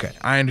bullshit. Okay,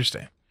 I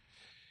understand.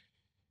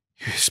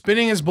 He was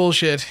spinning his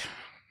bullshit,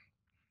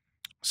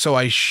 so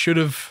I should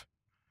have...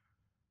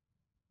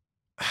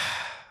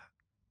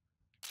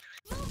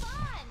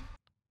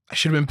 I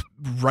should have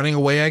been running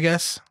away, I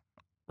guess.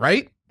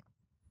 Right?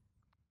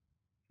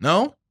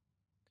 No?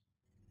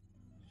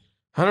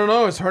 I don't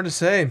know. It's hard to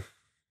say.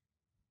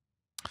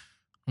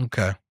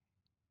 Okay.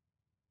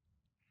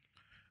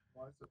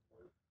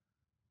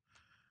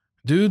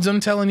 Dudes,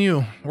 I'm telling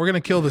you, we're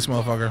going to kill this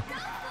motherfucker.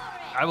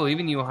 I believe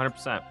in you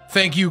 100%.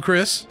 Thank you,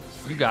 Chris.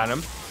 You got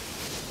him.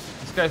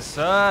 This guy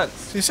sucks.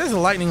 So he says the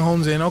lightning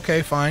hones in.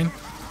 Okay, fine.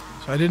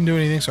 So I didn't do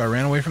anything, so I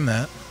ran away from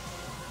that.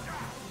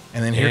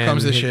 And then here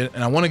comes this shit,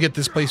 and I want to get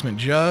this placement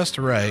just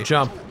right.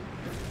 Jump.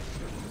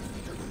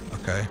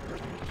 Okay.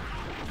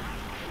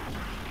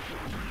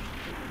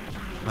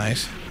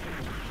 Nice.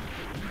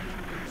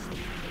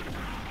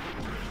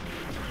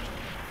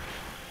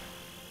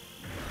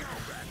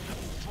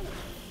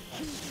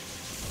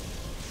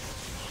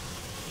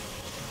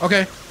 Okay,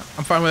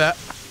 I'm fine with that.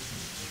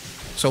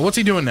 So what's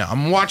he doing now?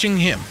 I'm watching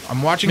him.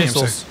 I'm watching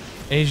Missiles. him.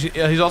 And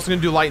he's also going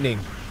to do lightning.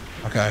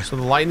 Okay. So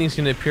the lightning's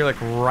going to appear like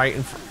right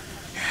in front.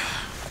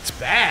 It's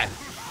bad.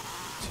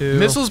 2.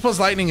 Missiles plus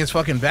lightning is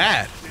fucking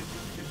bad.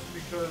 It's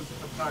because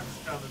attacks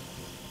count as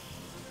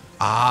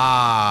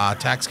Ah,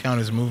 attacks count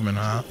as movement,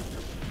 huh?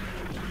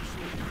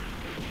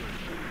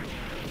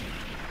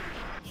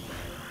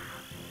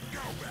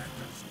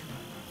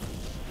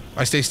 If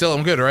I stay still,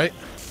 I'm good, right?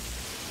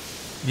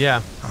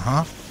 Yeah.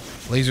 Uh-huh.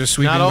 Laser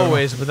sweeping. Not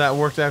always, but that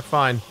worked out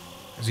fine.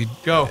 Is he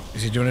Go?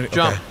 Is he doing it?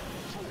 Jump. Okay.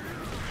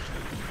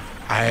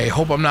 I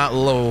hope I'm not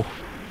low.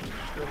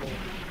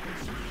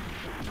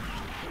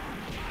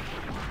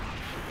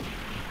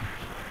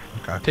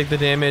 Okay. Take the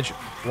damage.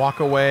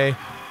 Walk away.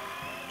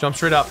 Jump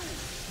straight up.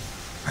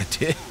 I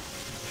did.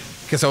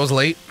 Guess I was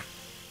late.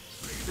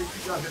 you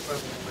got hit by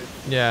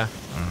one. Yeah.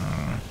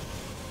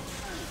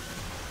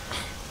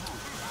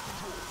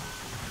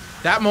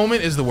 That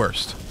moment is the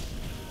worst.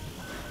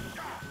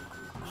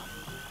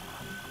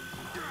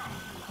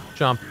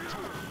 Jump.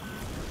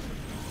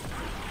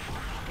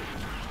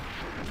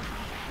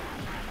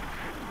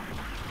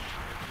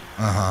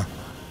 Uh-huh.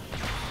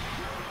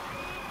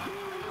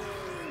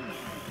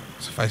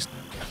 So if I...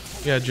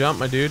 Yeah, jump,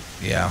 my dude.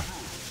 Yeah.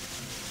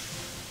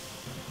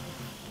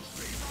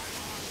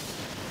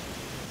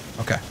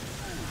 Okay.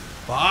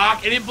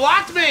 Fuck, and it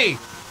blocked me!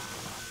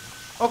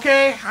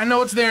 Okay, I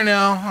know it's there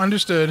now.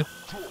 Understood.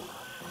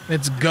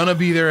 It's gonna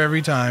be there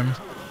every time.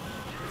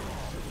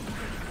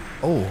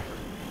 Oh.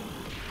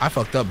 I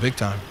fucked up big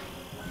time.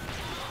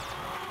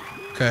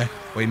 Okay,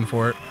 waiting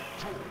for it.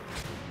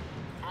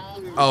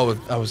 Oh,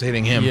 I was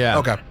hitting him. Yeah.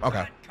 Okay,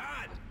 okay.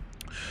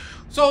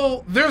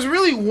 So, there's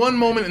really one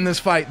moment in this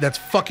fight that's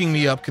fucking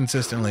me up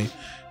consistently,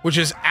 which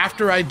is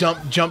after I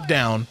jump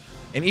down,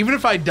 and even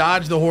if I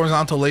dodge the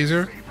horizontal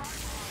laser,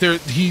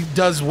 he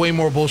does way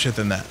more bullshit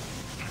than that.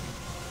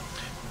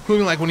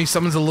 Including like when he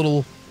summons the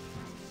little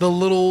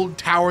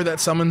tower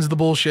that summons the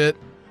bullshit.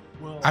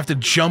 I have to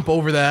jump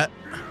over that.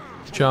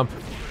 Jump.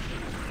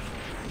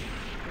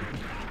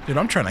 Dude,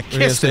 I'm trying to gonna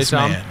kiss say this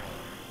Tom? man.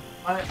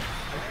 I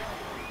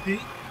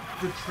think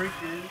the trick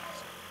is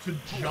to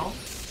jump,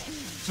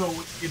 so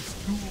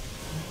it's two.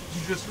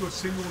 You just do a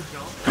single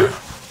jump.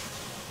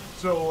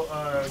 So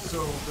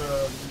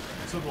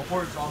the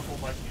horizontal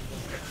might be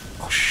okay.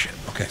 Oh shit.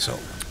 Okay, so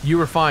You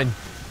were fine.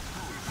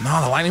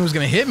 no, the lightning was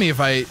gonna hit me if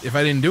I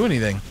didn't do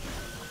anything.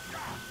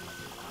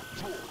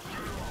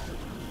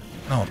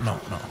 No.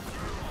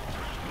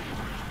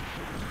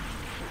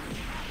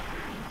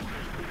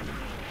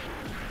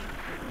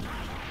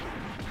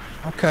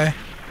 Okay.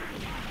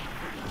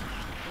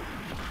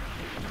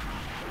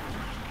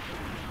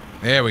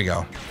 There we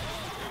go.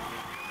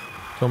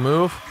 Go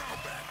move.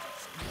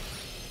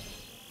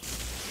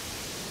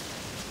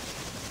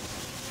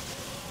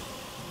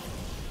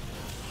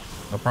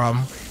 No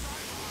problem.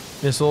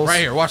 Missiles. Right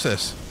here, watch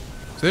this.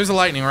 So there's the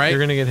lightning, right? You're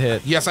gonna get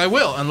hit. Yes, I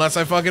will, unless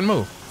I fucking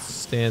move.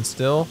 Stand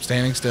still.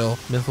 Standing still.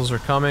 Missiles are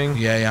coming.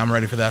 Yeah, I'm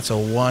ready for that. So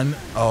one.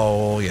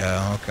 Oh,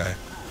 yeah, okay.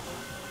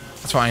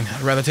 That's fine.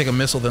 I'd rather take a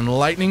missile than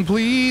lightning,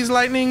 please.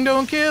 Lightning,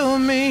 don't kill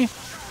me.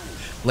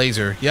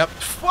 Laser. Yep.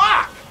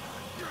 Fuck!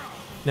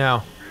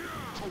 Now.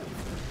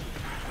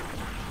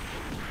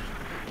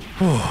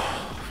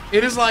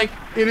 It is like,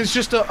 it is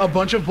just a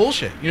bunch of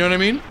bullshit. You know what I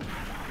mean?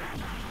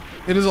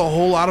 It is a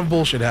whole lot of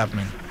bullshit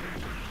happening.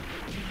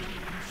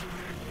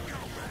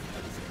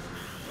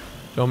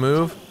 Don't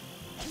move.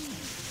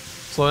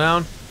 Slow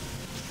down.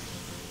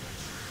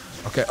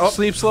 Okay. Oh,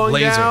 Sleep slowing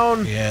laser.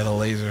 down. Yeah, the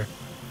laser.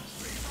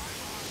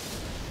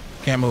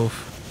 Can't move.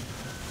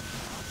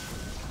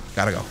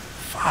 Gotta go.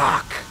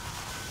 Fuck.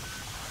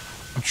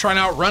 I'm trying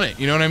to outrun it.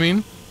 You know what I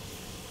mean?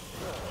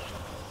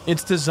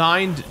 It's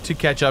designed to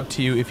catch up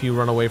to you if you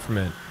run away from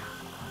it.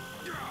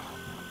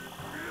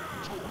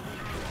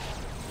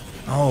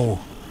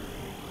 Oh.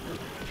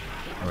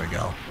 There we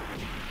go.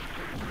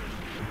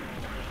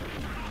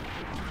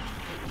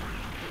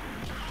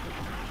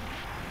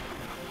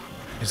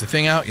 Is the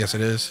thing out? Yes,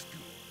 it is.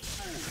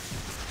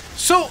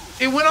 So,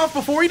 it went off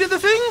before he did the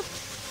thing?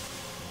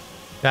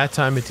 That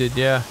time it did,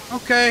 yeah.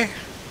 Okay.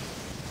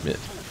 It-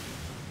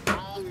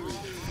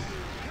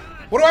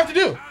 What do I have to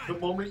do? The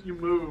moment you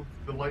move,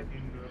 the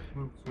lightning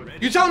moves with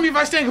it. You're telling me if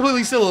I stand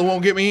completely still, it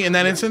won't get me in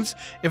that instance?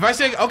 If I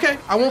say, okay,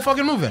 I won't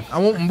fucking move then. I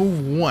won't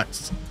move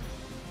once.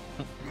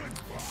 I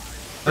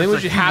think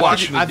what you have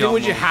watch to me do, I think don't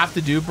what you move. have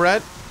to do,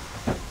 Brett,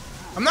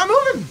 I'm not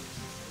moving.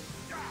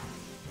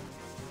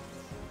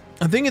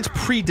 I think it's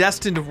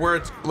predestined of where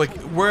it's like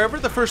wherever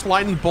the first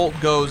lightning bolt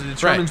goes, it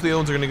determines Right. the other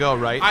ones are gonna go,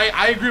 right?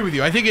 I agree with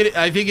you. I think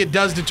it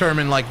does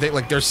determine like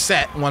they're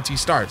set once he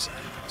starts.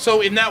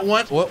 So in that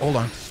one, well, hold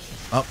on.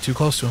 Oh, too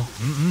close to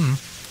him.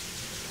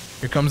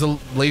 Here comes the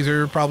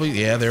laser, probably.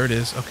 Yeah, there it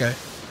is. Okay.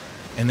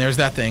 And there's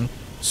that thing.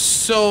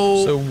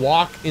 So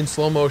walk in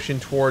slow motion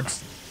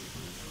towards,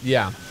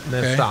 yeah, and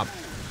then Okay. stop.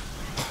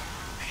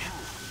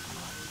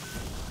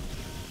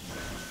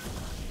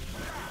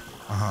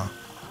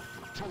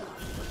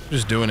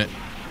 Just doing it.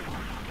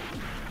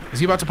 Is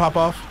he about to pop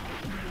off?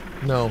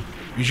 No.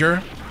 You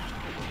sure?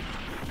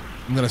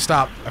 I'm gonna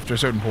stop after a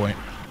certain point.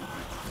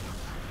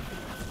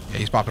 Yeah,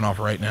 he's popping off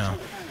right now.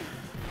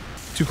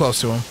 Too close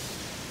to him.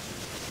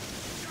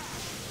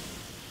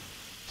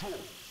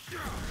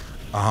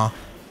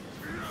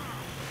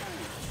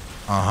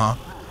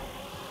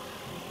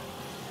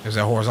 There's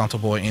that horizontal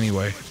boy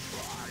anyway.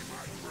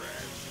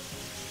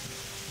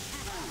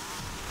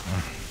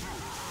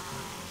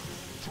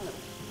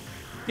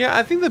 Yeah,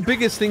 I think the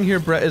biggest thing here,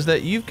 Brett, is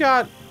that you've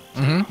got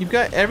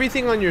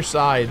everything on your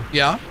side.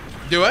 Yeah.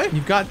 Do I?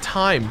 You've got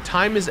time.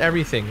 Time is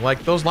everything.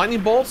 Like those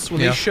lightning bolts,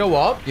 when Yeah. they show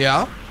up,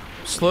 Yeah.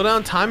 slow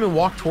down time and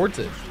walk towards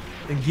it,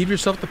 and give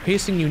yourself the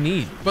pacing you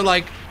need. But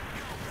like,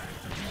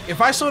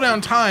 if I slow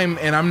down time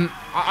and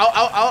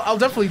I'll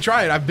definitely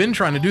try it. I've been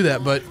trying to do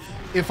that, but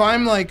if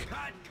I'm like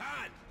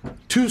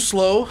too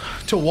slow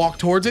to walk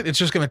towards it, it's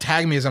just gonna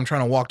tag me as I'm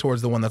trying to walk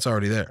towards the one that's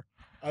already there.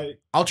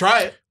 I'll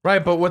try it.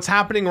 Right, but what's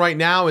happening right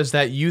now is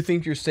that you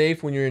think you're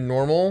safe when you're in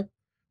normal,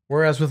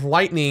 whereas with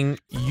lightning,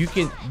 you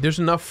can. There's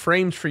enough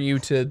frames for you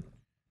to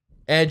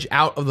edge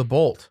out of the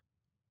bolt.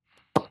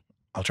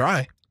 I'll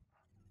try.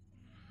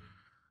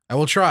 I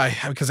will try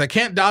because I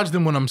can't dodge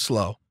them when I'm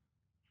slow.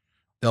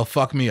 They'll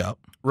fuck me up.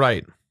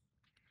 Right.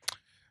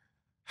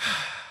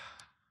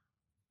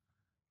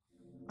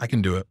 I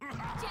can do it. Just go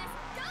for it.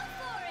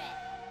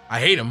 I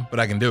hate them, but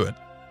I can do it.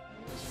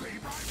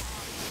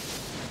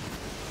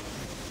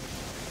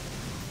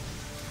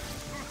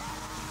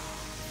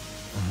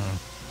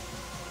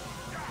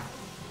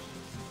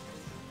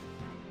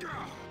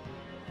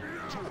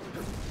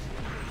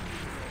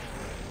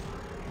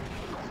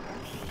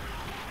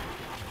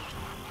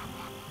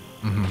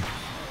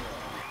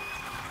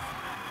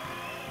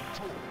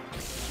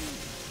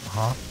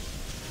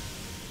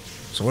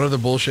 So what other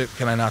bullshit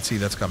can I not see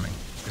that's coming?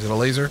 Is it a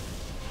laser?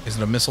 Is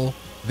it a missile?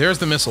 There's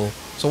the missile.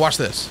 So watch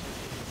this.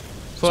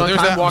 Slow So down there's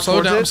time, that. I'm walk slowing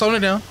towards down. I'm it. slowing it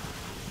down.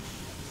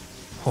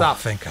 Stop. Oh,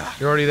 thank God.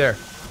 You're already there.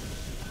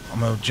 I'm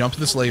gonna jump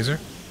this laser.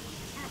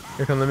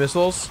 Here come the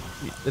missiles.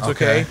 It's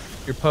Okay. okay.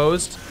 You're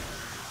posed.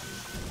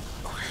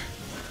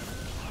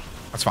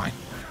 That's fine.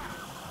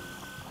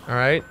 All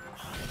right.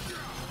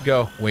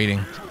 Go. Waiting.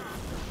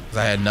 Because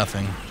I had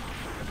nothing.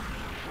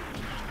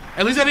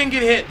 At least I didn't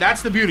get hit.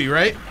 That's the beauty,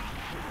 right?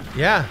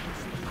 Yeah.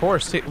 Of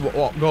course.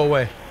 Go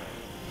away.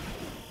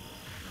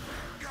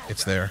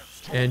 It's there.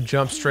 And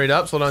jump straight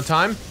up. Slow down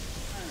time.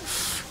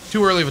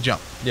 Too early of a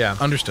jump. Yeah.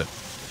 Understood.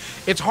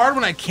 It's hard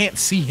when I can't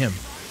see him.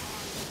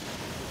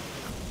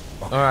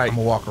 All right. I'm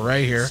gonna walk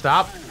right here.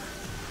 Stop.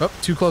 Oh,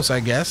 too close, I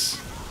guess.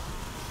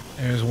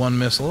 There's one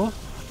missile.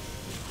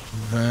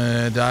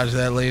 Dodge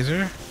that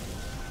laser.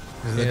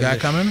 Is the And guy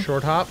coming?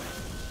 Short hop.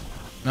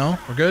 No,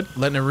 we're good.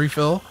 Letting it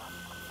refill.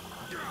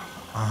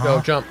 Go,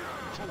 jump.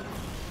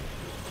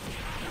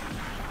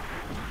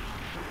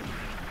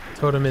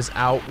 Totem is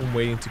out and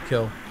waiting to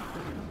kill.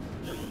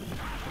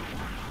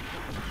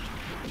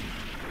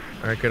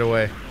 Alright, get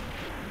away.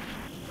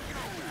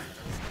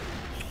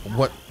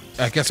 What?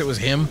 I guess it was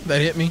him that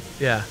hit me.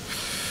 Yeah.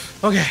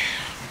 Okay.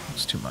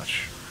 That's too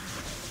much.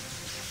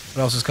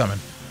 What else is coming?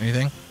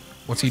 Anything?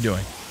 What's he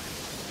doing?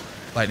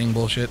 Lightning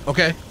bullshit.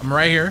 Okay, I'm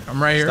right here.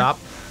 I'm right here. Stop.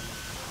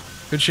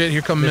 Good shit.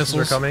 Here come Missiles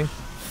missiles. are coming.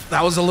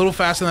 That was a little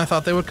faster than I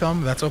thought they would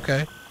come. That's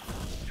okay.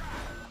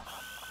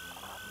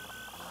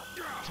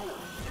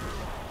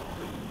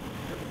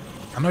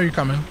 I know you're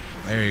coming.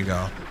 There you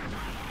go.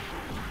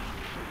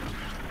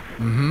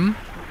 Mm-hmm.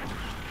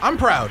 I'm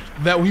proud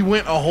that we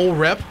went a whole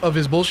rep of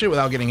his bullshit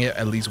without getting hit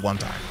at least one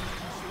time.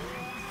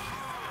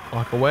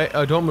 Walk away.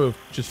 Oh, don't move.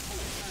 Just.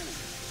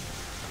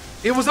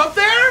 It was up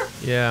there?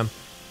 Yeah.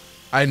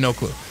 I had no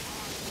clue.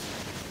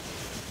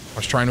 I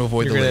was trying to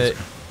avoid the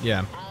laser.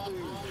 Yeah.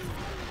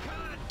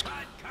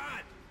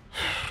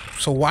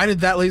 So why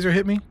did that laser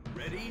hit me?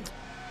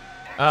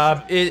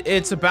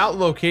 It's about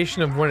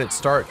location of when it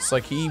starts.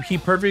 Like he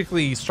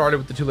perfectly started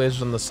with the 2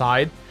 lasers on the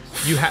side.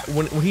 You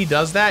when he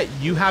does that,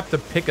 you have to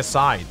pick a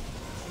side.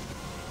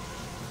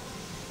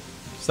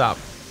 Stop.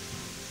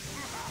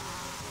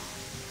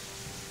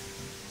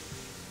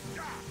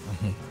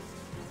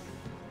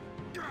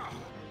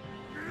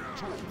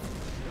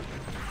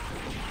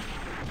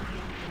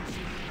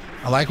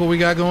 I like what we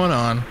got going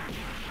on.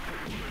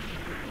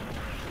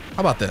 How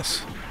about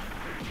this?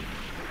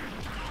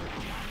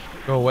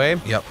 Go away.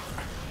 Yep.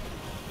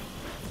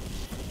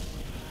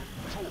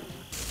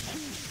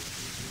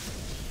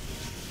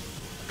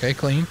 Okay,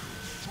 clean.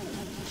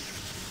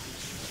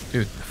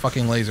 Dude, the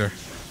fucking laser.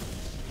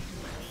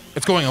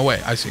 It's going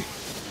away. I see.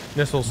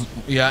 Missiles.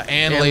 Yeah,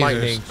 and lasers.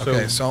 Lightning.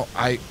 Okay, so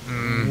I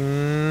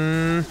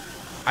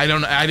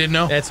don't. I didn't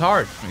know. It's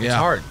hard. Yeah. It's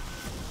hard.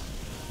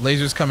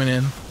 Lasers coming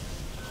in.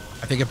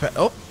 I think it.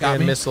 Oh, got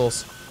and me.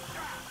 Missiles.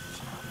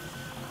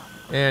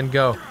 And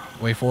go.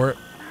 Wait for it.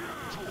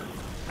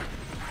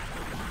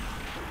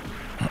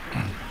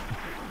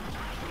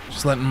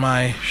 Just letting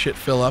my shit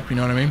fill up. You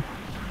know what I mean?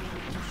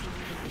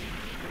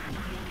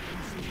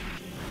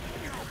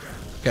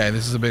 Okay,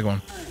 this is a big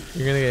one.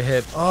 You're gonna get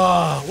hit.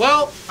 Oh,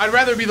 well, I'd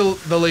rather be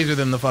the laser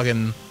than the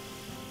fucking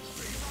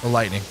the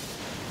lightning.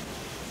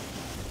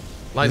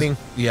 Lightning.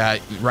 Yeah,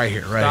 right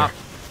here, right Stop. here.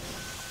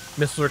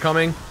 Missiles are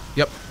coming.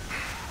 Yep.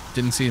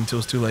 Didn't see it until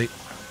it was too late.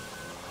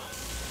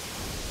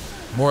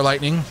 More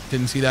lightning.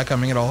 Didn't see that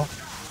coming at all.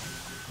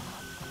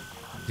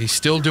 He's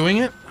still doing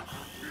it?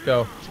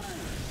 Go.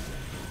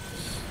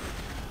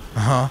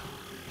 Uh-huh.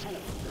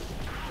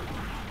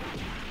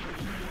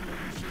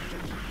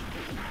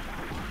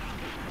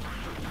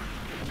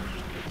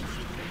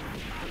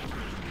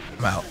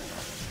 I'm out.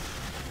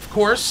 Of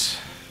course.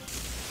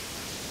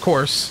 Of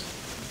course.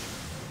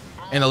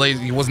 And the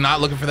laser, he was not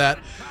looking for that.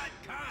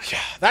 Yeah,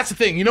 that's the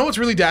thing. You know what's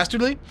really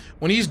dastardly?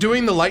 When he's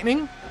doing the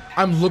lightning,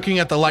 I'm looking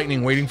at the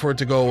lightning, waiting for it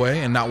to go away,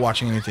 and not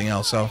watching anything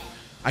else. So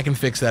I can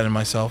fix that in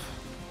myself.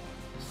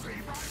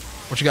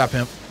 What you got,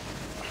 pimp?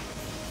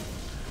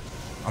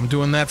 I'm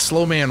doing that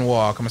slow man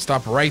walk. I'm gonna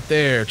stop right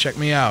there. Check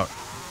me out.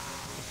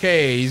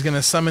 Okay, he's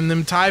gonna summon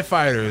them TIE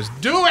fighters.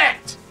 Do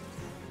it!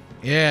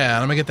 Yeah,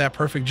 I'm gonna get that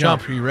perfect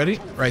jump. Are you ready?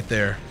 Right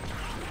there.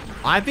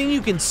 I think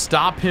you can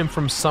stop him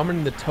from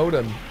summoning the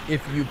totem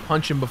if you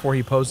punch him before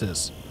he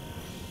poses.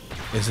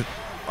 Is it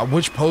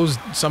which pose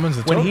summons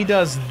the totem? When he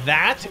does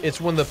that, it's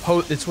when the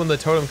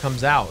totem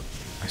comes out.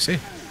 I see.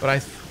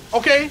 But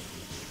okay.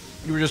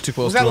 You were just too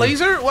close. Was that to him.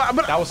 laser? Well,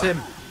 but That was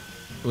him.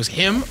 It was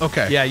him?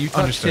 Okay. Yeah, you touched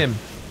Understood. him.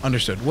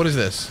 Understood. What is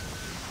this?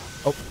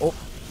 Oh,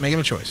 making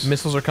a choice.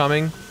 Missiles are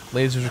coming.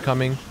 Lasers are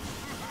coming.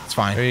 It's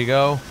fine. There you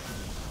go.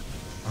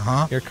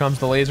 Uh-huh. Here comes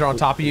the laser on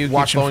top of you. Keep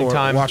Watching flowing for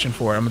time. it. Watching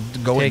for it. I'm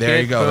going. Take There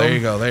it. you go. Boom. There you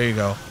go. There you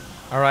go.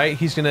 All right,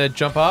 he's gonna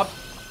jump up.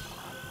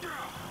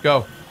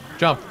 Go.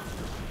 Jump.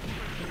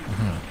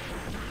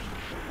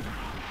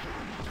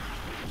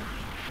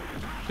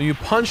 So you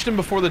punched him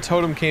before the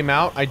totem came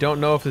out. I don't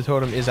know if the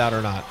totem is out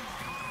or not.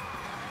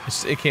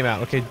 It came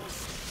out. Okay.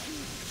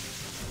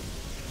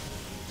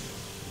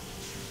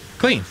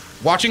 Clean.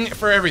 Watching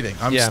for everything.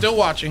 I'm still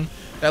watching.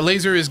 That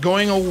laser is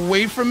going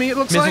away from me, it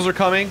looks Missiles like. are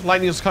coming.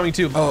 Lightning is coming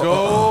too.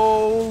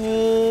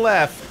 Go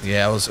left.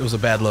 Yeah, it was a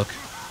bad look.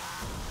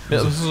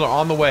 Missiles are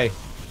on the way.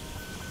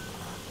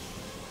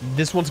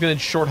 This one's gonna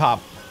short hop.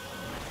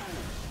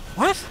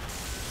 What?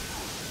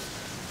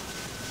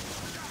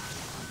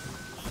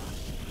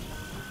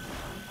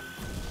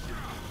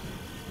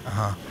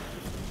 Uh-huh.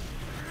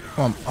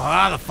 Come on.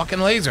 Ah, the fucking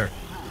laser.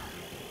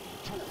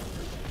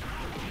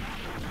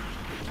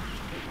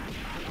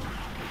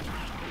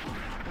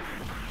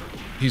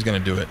 He's gonna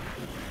do it.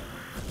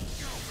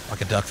 I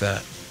could duck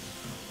that.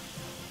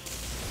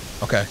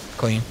 Okay,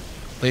 clean.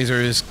 Laser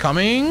is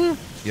coming.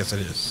 Yes, it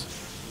is.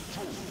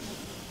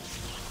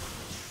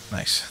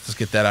 Nice. Let's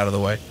get that out of the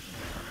way.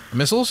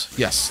 Missiles?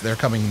 Yes, they're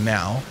coming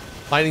now.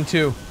 Lightning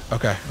 2.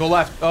 Okay. Go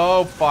left.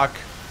 Oh, fuck.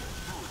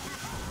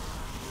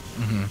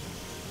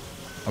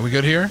 Are we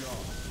good here?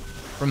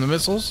 From the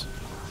missiles?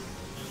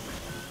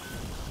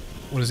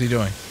 What is he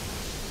doing?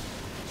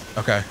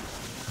 Okay.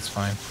 That's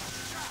fine.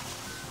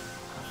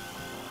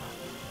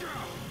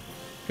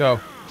 Go.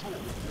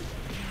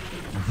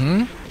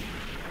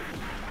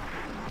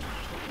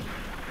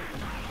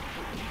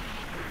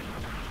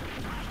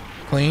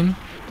 Clean.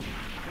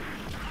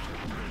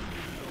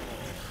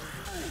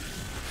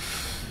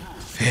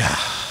 Yeah.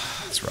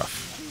 That's rough.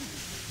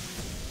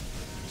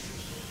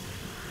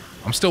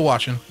 I'm still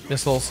watching.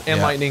 Missiles and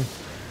Yeah. lightning.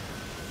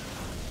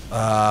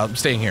 I'm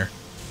staying here.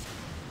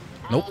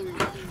 Nope.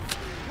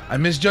 I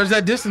misjudged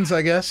that distance,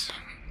 I guess.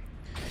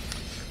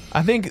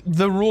 I think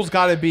the rule's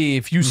got to be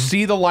if you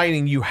see the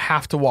lightning, you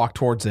have to walk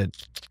towards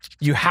it.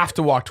 You have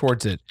to walk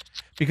towards it.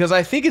 Because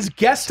I think it's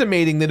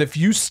guesstimating that if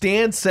you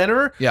stand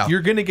center,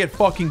 you're going to get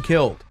fucking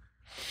killed.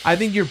 I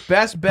think your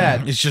best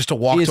bet is just to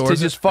walk towards it. Is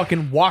to just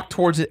fucking walk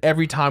towards it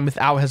every time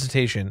without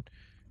hesitation.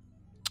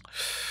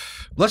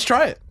 Let's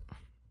try it.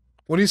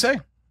 What do you say?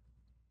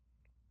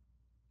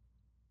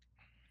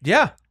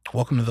 Yeah.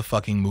 Welcome to the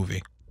fucking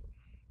movie.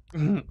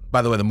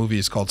 By the way, the movie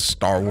is called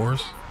Star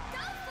Wars.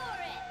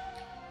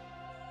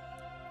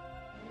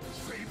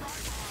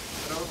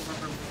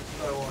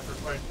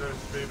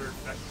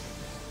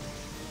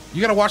 You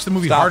gotta watch the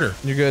movie harder.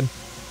 You're good.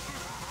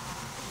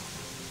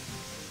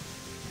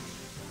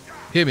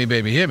 Hit me,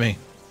 baby, hit me.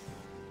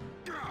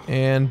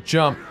 And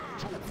jump.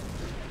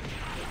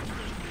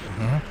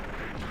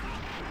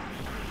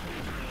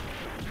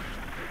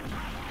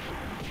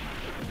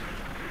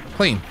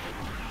 Clean.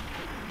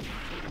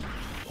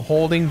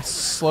 Holding,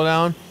 slow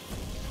down.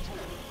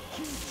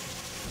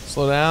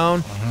 Slow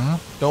down.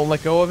 Don't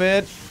let go of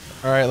it.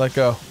 Alright, let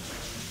go.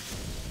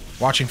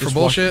 Watching for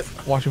bullshit.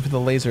 Watching for the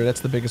laser,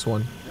 that's the biggest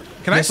one.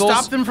 Can I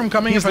stop them from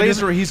coming? He's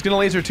gonna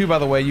laser too, by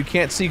the way. You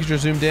can't see because you're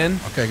zoomed in.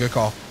 Okay, good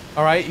call.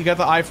 Alright, you got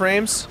the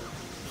iframes.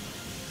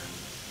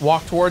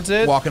 Walk towards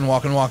it. Walking.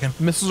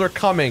 Missiles are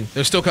coming.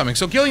 They're still coming.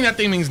 So killing that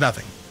thing means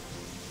nothing.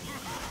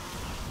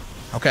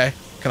 Okay.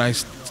 Can I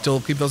still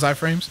keep those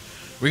iframes?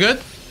 We good?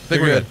 I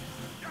think we're good.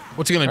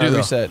 What's he gonna do though?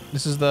 Reset.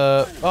 This is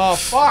the... Oh,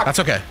 fuck! That's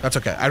okay. That's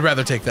okay. I'd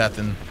rather take that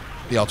than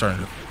the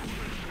alternative.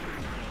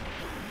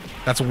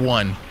 That's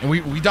one. And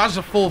we dodged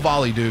a full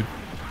volley, dude.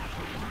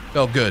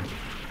 Felt good.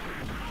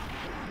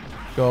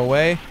 Go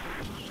away.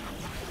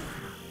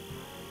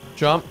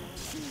 Jump.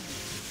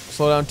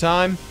 Slow down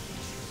time.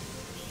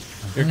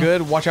 You're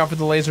good. Watch out for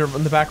the laser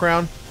in the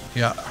background.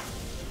 Yeah.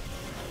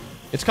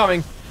 It's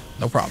coming.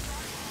 No problem.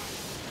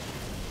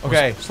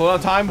 Okay, slow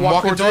down time.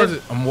 Walk towards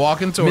it. I'm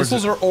walking towards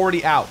Missiles are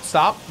already out.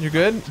 Stop. You're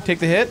good. Take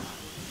the hit.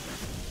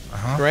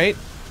 Great.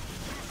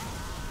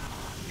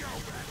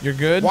 You're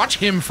good. Watch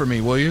him for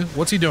me, will you?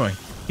 What's he doing?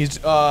 He's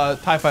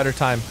TIE fighter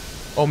time.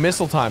 Oh,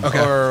 missile time.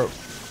 Okay. Or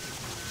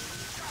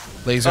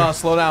laser.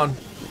 Slow down.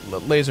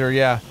 Laser,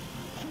 yeah.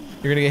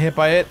 You're gonna get hit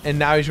by it, and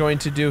now he's going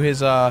to do his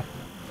TIE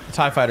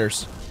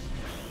fighters.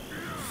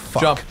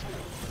 Fuck. Jump.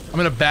 I'm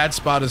in a bad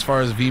spot as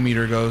far as V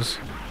meter goes.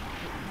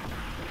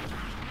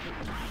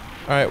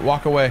 Alright,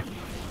 walk away.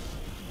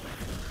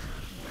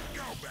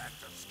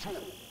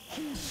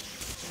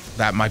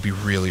 That might be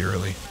really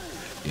early.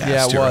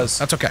 Yeah, it was.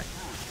 That's okay.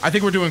 I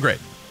think we're doing great.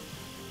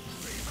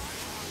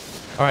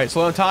 Alright,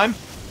 slow down time.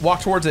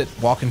 Walk towards it.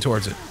 Walking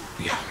towards it.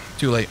 Yeah,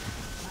 too late.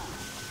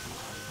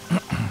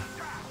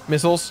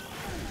 Missiles.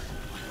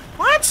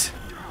 What?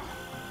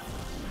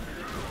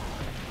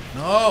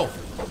 No.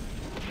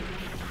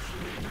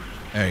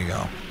 There you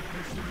go.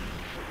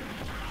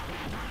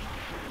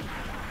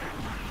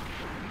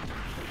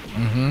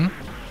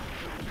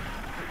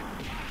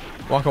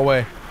 Walk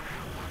away.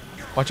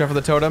 Watch out for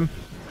the totem.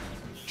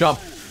 Jump.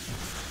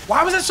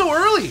 Why was that so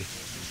early?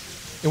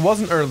 It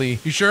wasn't early.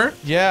 You sure?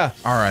 Yeah.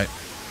 All right.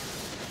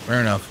 Fair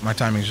enough. My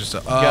timing's just...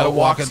 You gotta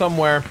walk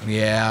somewhere.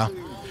 Yeah.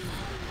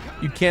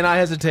 You cannot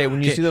hesitate.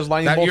 When you see those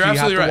lightning bolts, you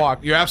have to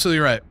walk. You're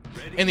absolutely right.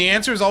 And the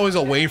answer is always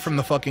away from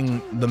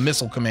the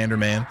missile commander,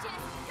 man.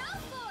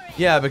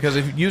 Yeah, because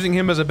if using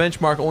him as a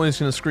benchmark only is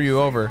going to screw you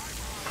over.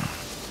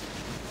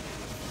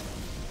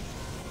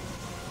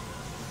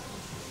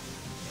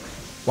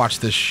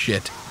 Watch this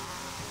shit.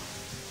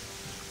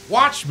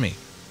 Watch me.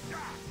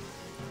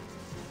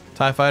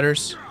 TIE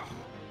fighters.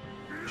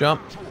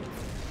 Jump.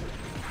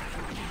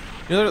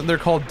 You know they're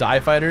called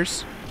die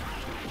fighters?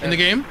 In the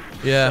game?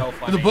 Yeah. So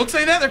funny. Did the book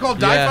say that? They're called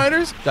die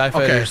fighters? Die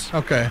fighters.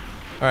 Okay.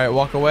 Alright,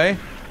 walk away.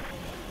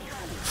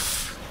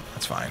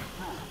 That's fine.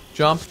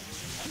 Jump.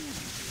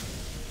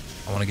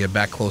 I want to get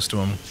back close to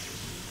him.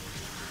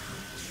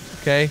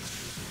 Okay.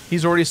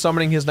 He's already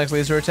summoning his next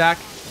laser attack.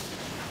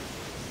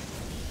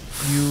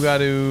 You got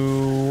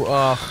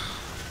to...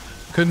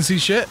 Couldn't see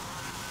shit.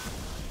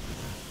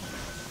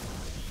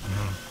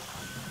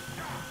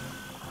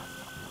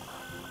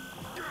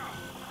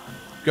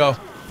 Go.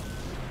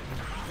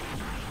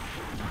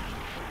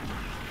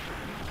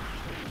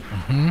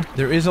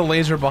 There is a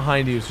laser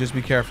behind you, so just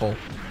be careful.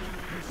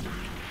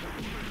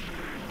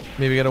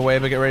 Maybe get away,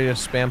 but get ready to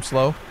spam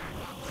slow.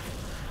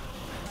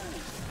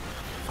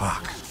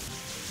 Fuck.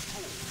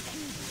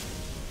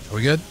 Are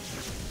we good?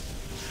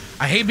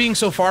 I hate being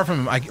so far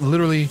from him. I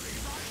literally...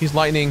 He's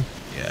lightning.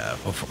 Yeah.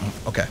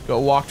 Okay. Go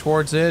walk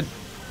towards it.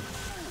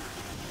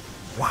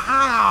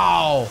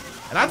 Wow.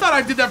 And I thought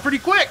I did that pretty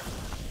quick.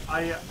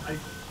 I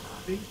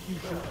think you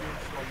should be in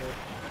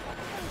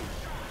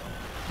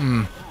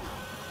trouble.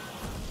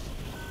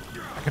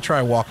 I could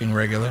try walking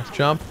regular.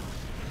 Jump.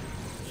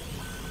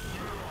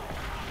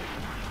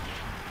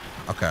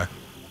 Okay.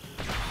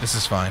 This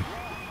is fine.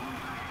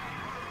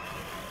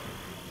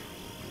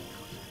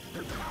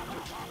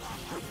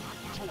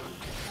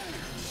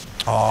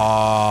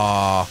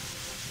 Aww.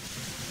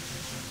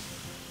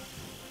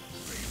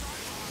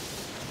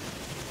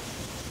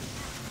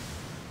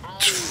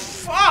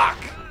 Fuck!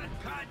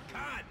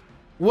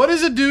 What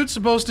is a dude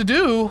supposed to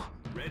do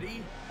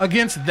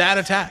against that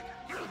attack?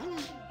 Just go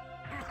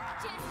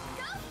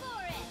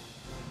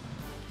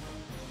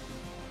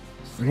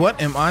for it.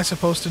 What am I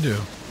supposed to do?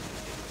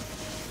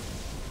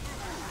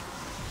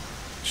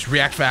 Just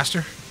react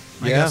faster,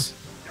 I guess.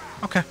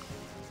 Okay.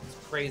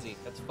 It's crazy.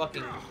 That's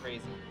fucking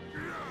crazy.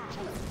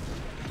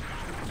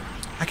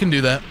 I can do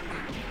that.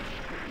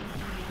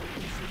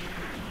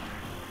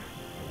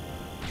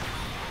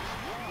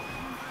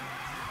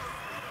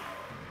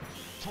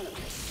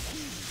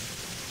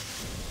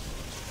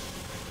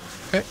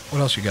 Okay, what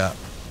else you got?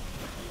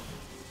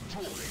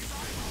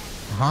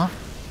 Uh-huh.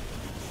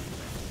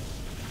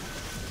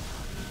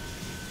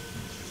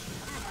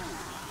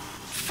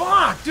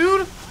 Fuck,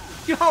 dude!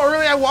 You know how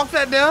early I walked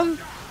that down?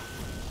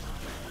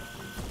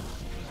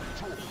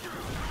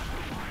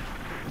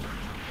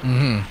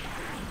 Mm-hmm.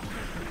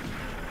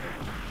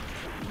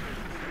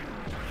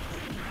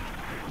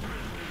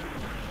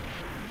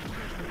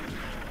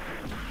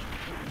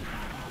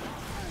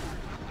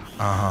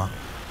 Uh-huh.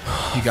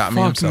 He got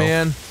me himself.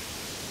 Man.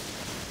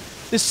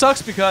 This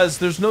sucks because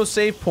there's no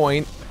save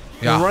point.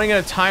 Yeah. We're running out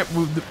of time.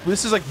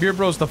 This is like Beer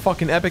Bros, the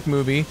fucking epic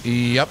movie.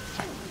 Yep.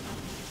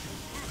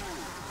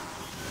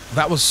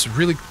 That was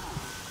really...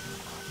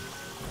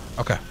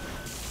 Okay.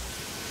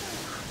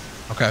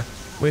 Okay.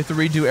 We have to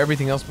redo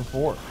everything else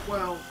before.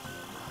 Well,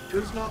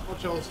 there's not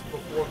much else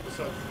before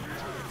besides.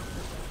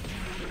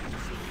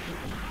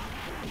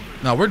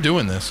 No, we're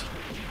doing this.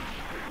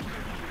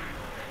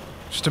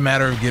 Just a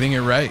matter of getting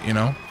it right, you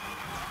know?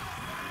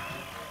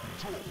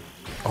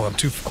 Oh, I'm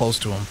too close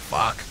to him.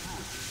 Fuck.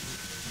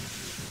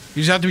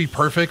 You just have to be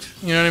perfect,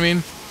 you know what I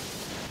mean?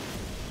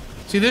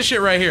 See this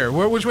shit right here.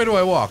 Which way do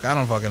I walk? I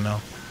don't fucking know. I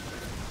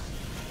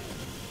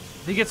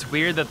think it's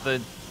weird that the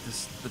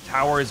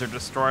towers are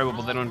destroyable,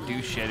 but they don't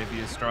do shit if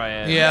you destroy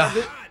it. Yeah.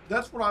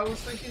 That's what I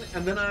was thinking,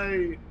 and then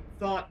I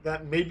thought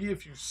that maybe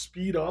if you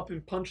speed up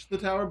and punch the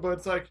tower, but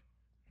it's like,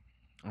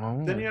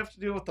 then you have to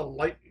deal with the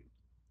lightning.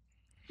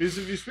 Because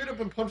if you speed up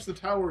and punch the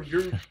tower,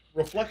 your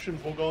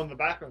reflections will go in the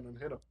background and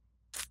hit them.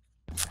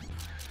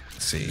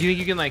 Let's see. Do you think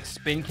you can like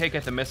spin kick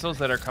at the missiles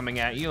that are coming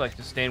at you, like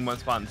just stay in one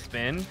spot and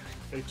spin?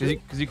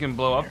 Because you can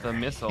blow up the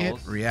missiles.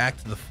 Can't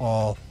react to the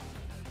fall.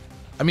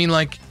 I mean,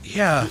 like,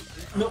 yeah.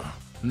 No.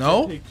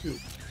 No? Take two.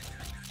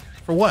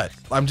 For what?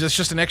 I'm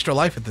just an extra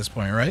life at this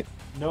point, right?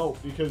 No,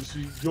 because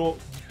he'll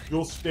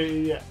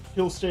stay at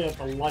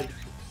the light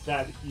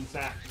that he's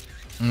at.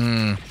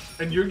 Mm.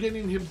 And you're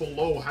getting him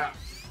below half.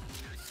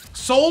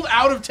 Sold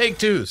out of take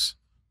twos.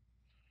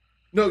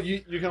 No,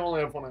 you can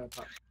only have one at a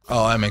time.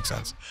 Oh, that makes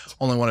sense.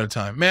 Only one at a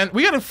time. Man,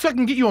 we gotta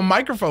fucking get you a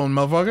microphone,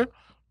 motherfucker.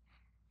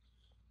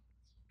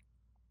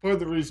 For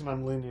the reason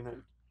I'm leaning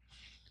in.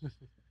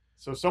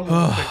 So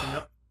someone's picking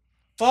up.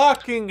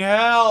 Fucking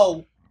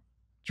hell.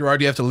 Gerard,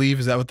 do you have to leave?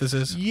 Is that what this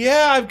is?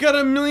 Yeah, I've got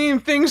a million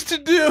things to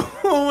do,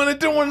 and I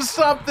don't want to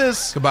stop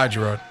this. Goodbye,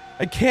 Gerard.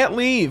 I can't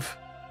leave.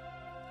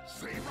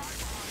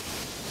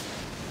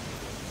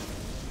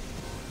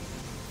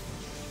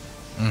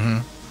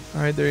 Mm-hmm.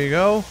 All right, there you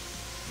go.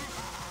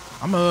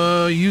 I'm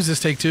gonna use this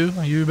take two.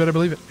 You better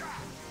believe it.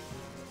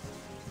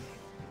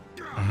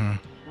 Mm-hmm.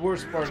 The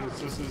worst part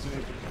is this isn't even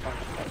the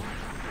final fight.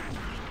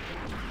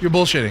 You're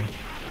bullshitting.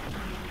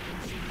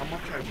 How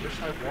much I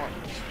wish I won.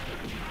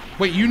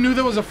 Wait, you knew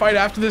there was a fight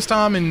after this,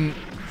 Tom? And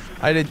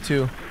I did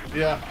too.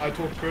 Yeah, I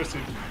told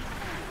Chrissy.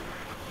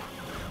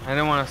 I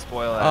didn't want to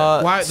spoil it.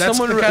 Why? That's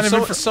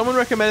Someone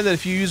recommended that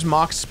if you use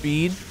Mach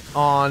speed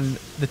on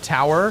the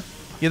tower,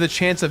 you have the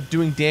chance of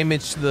doing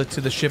damage to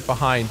the ship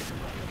behind.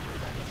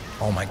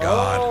 Oh my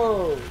god.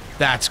 Oh.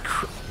 That's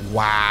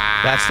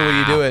wow. That's the way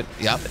you do it.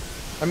 Yep.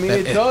 I mean,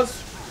 it does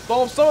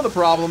solve some of the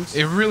problems.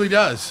 It really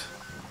does.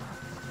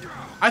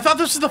 I thought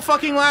this was the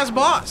fucking last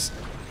boss.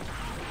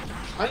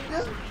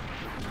 Kinda.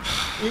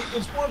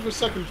 It's more of a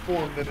second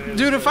form than it is.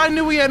 Dude, if I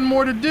knew we had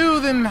more to do,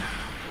 then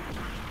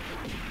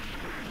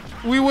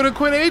we would have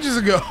quit ages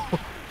ago.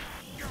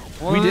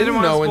 Well, we didn't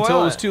wanna know until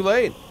spoil it was too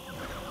late.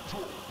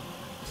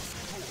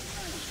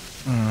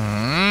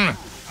 Mm.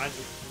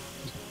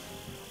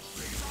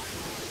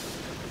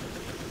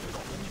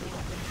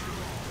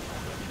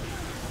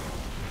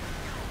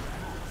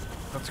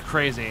 That's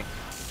crazy.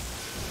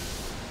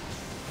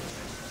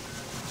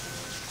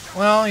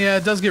 Well, yeah,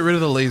 it does get rid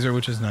of the laser,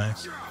 which is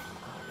nice.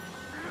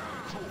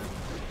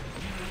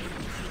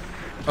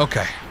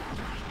 Okay.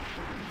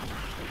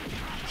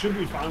 Should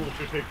be fine with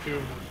your take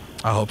two.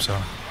 I hope so.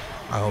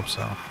 I hope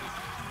so.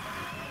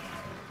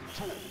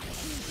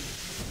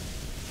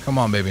 Come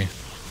on, baby.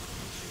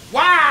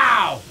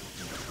 Wow!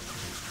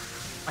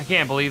 I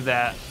can't believe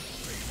that.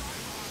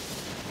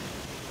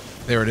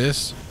 There it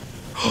is.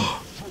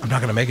 I'm not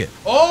gonna make it.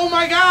 Oh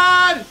my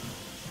god!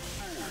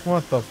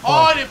 What the fuck?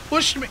 Oh, and it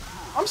pushed me.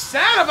 I'm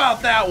sad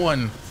about that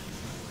one.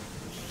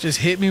 Just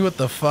hit me with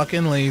the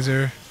fucking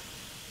laser.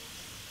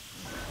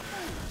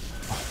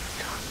 Oh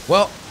my god.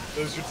 Well,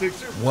 There's your take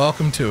two.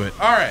 welcome to it.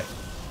 All right.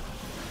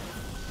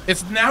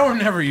 It's now or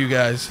never, you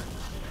guys.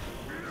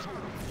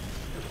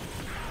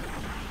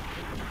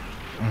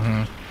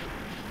 Mm-hmm.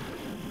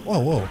 Whoa,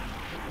 whoa.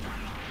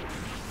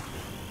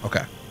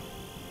 Okay.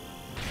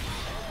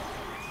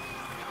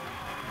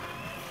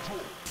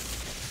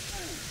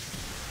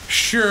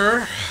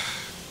 Sure.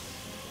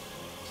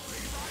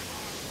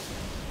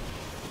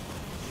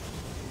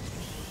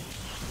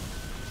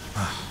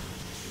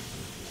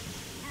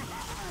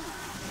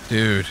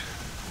 Dude.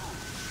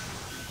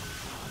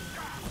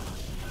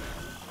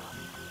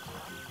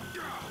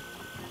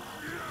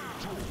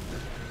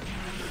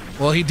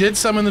 Well, he did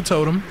summon the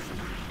totem.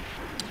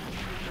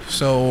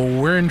 So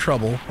we're in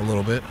trouble a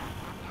little bit.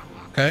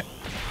 Okay.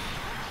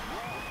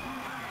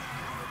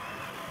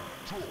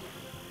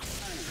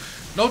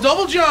 No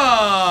double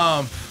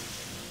jump!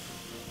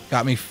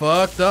 Got me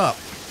fucked up.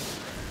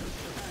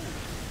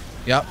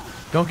 Yep.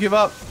 Don't give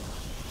up.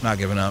 Not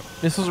giving up.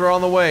 Missiles are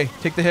on the way.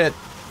 Take the hit.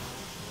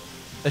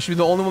 That should be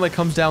the only one that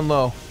comes down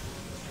low.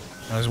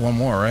 There's one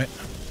more, right?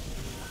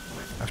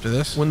 After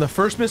this? When the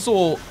first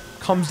missile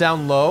comes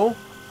down low,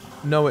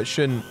 no, it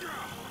shouldn't.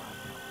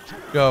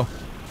 Go.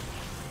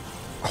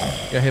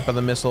 Got hit by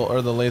the missile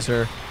or the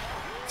laser.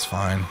 It's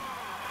fine.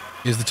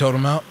 Is the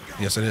totem out?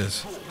 Yes, it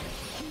is.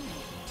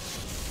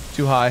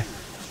 Too high.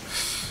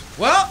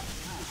 Well,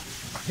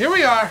 here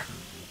we are.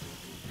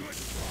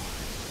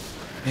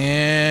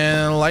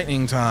 And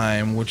lightning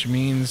time, which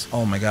means,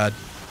 oh my god.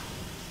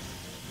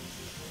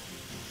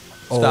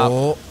 Stop.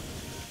 Oh.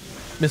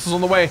 Missiles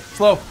on the way.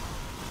 Slow.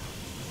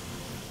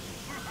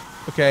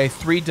 Okay,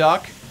 3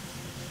 duck.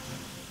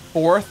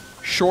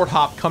 4th, short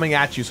hop coming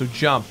at you, so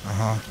jump.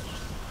 Uh-huh.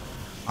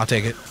 I'll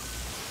take it.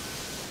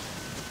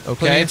 Okay.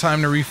 Plenty of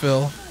time to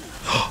refill.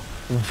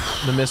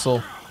 The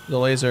missile. The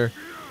laser.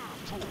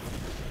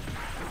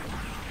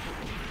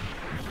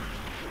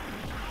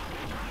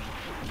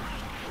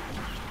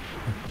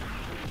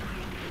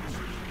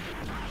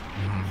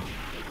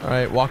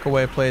 Alright, walk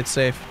away, play it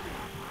safe.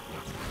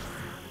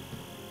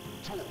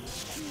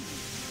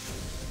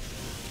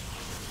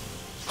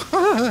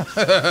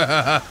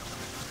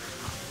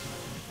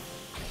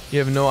 You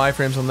have no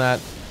iframes on that.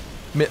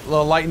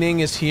 The lightning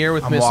is here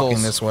with missiles. I'm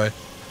walking this way.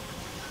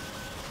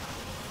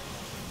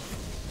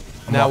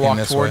 Now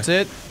walk towards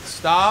it.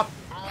 Stop.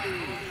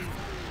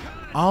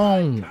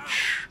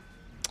 Ouch.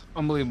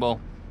 Unbelievable.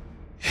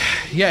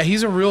 Yeah,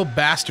 he's a real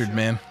bastard,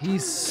 man. He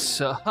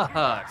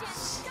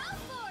sucks.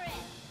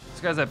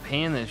 This guy's a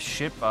pain in the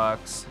shit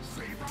box.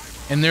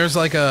 And there's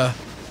like a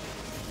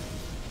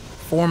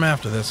form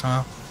after this,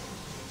 huh?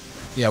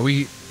 Yeah,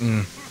 we...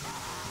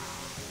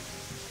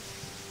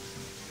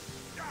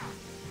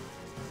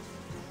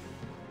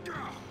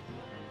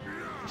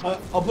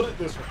 I'll put it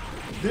this way.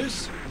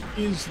 This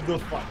is the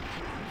fight.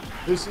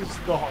 This is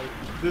the hard.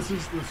 This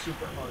is the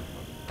super hard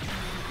one.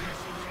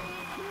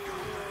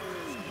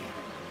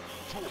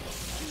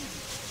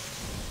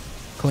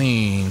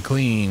 Clean,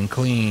 clean,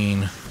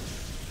 clean.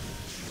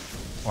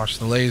 Watch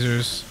the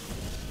lasers.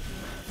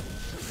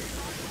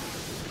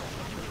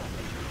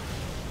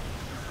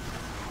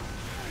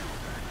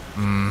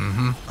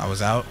 I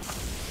was out.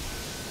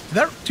 Did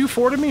that do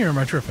 4 to me, or am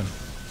I tripping?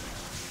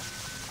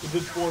 It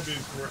did 4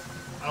 because we're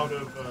out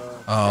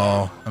of...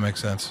 oh, that makes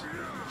sense.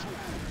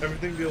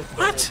 Everything deals...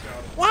 What?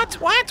 What?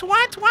 What?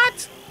 What?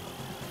 What?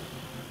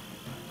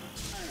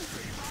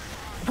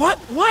 What?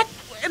 What?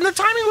 And the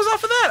timing was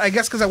off of that. I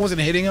guess because I wasn't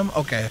hitting him.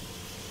 Okay.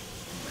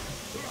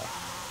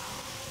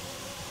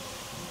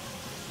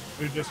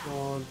 They're just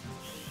gone.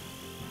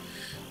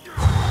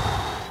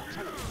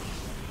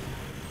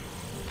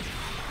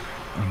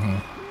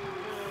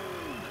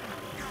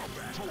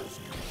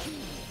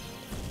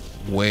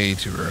 Way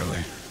too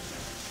early.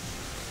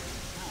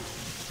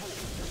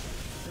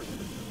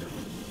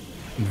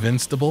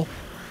 Invincible.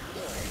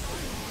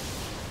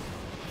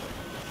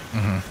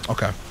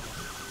 Okay.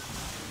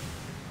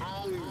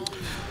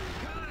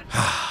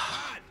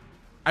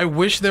 I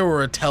wish there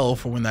were a tell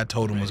for when that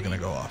totem was gonna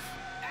go off.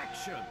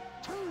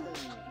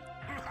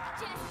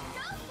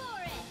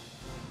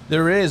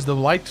 There is. The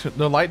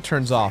light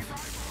turns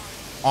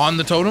off. On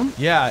the totem?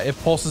 Yeah, it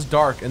pulses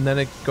dark and then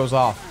it goes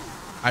off.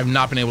 I've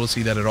not been able to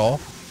see that at all.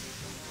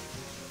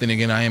 Then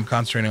again, I am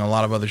concentrating on a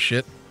lot of other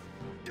shit.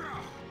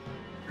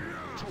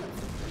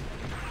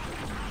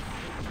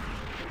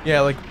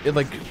 Yeah, like it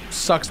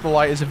sucks the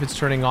light as if it's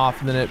turning off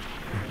and then it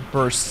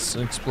bursts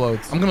and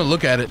explodes. I'm gonna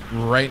look at it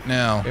right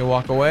now. Okay,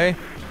 walk away.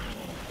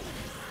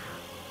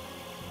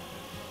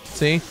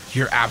 See?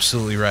 You're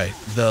absolutely right.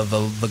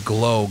 The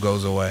glow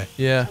goes away.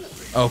 Yeah.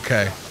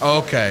 Okay.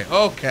 Okay.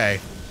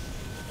 Okay.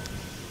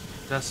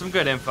 That's some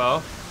good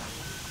info.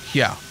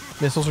 Yeah.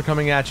 Missiles are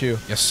coming at you.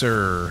 Yes,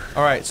 sir.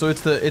 All right, so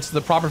it's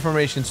the proper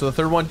formation. So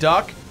the 3rd one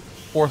duck,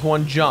 4th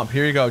one jump.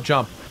 Here you go,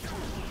 jump.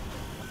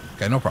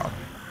 Okay, no problem.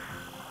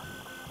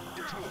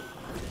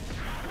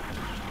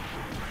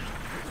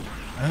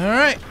 All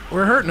right,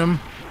 we're hurting him.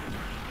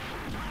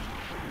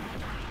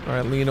 All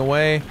right, lean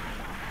away.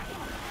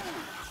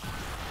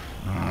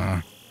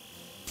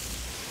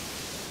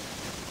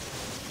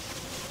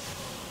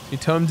 Your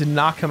totem did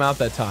not come out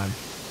that time.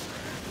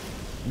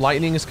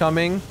 Lightning is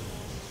coming.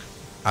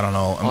 I don't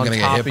know. I'm on gonna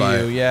get top hit by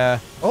of you, it. yeah.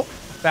 Oh,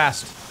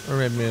 fast, or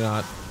maybe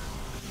not.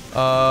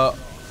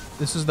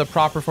 This is the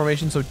proper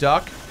formation. So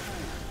duck,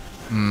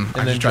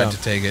 I just tried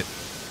to take it.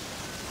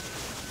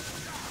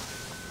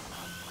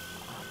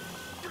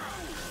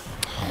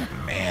 Oh,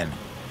 man.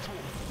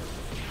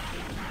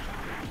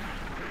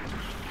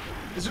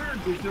 Is it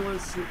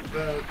ridiculous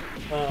that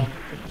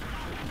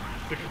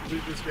to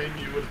complete this game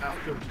you would have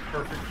to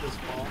perfect this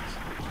boss?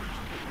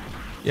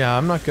 Yeah,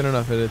 I'm not good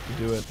enough at it to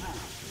do it.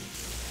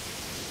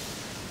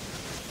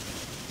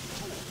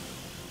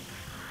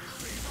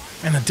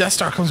 And the Death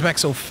Star comes back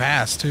so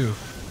fast, too.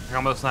 It's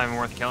almost not even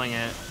worth killing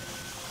it.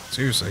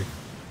 Seriously.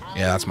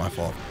 Yeah, that's my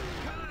fault.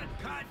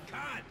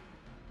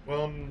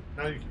 Well,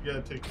 now you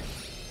gotta take.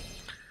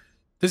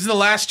 This is the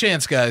last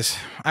chance, guys.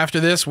 After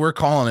this, we're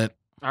calling it.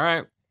 All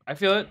right, I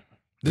feel it.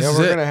 This yeah, is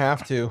we're it. gonna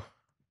have to.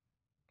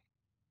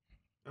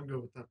 I'm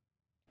good with that.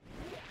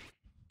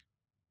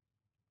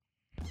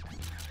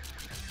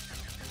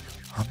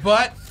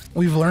 But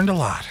we've learned a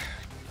lot.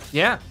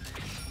 Yeah.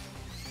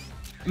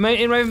 It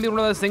might even be one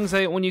of those things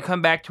that when you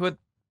come back to it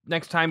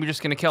next time, you're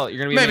just gonna kill it.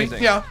 You're gonna be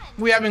amazing. Yeah.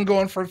 We have been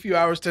going for a few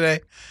hours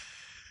today.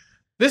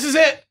 This is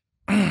it.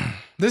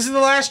 This is the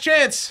last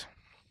chance.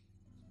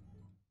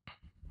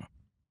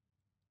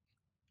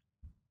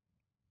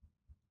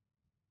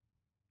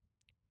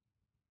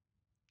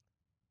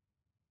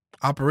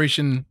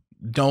 Operation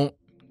Don't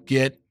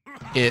Get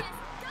It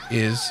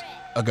is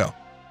a go.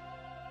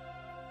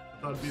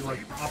 That'd be like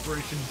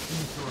Operation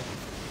Dethrone.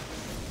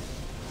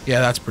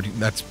 Yeah,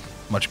 that's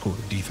much cooler.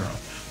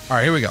 Dethrone. All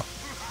right, here we go.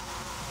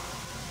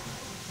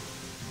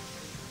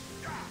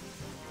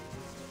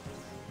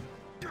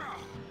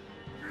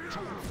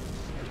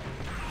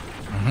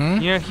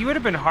 Yeah, he would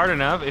have been hard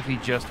enough if he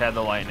just had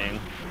the lightning.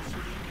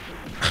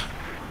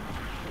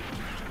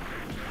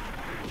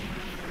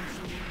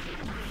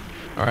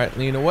 All right,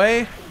 lean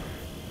away.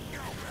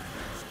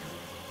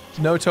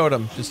 No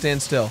totem. Just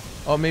stand still.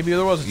 Oh, maybe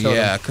there was a totem.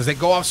 Yeah, because they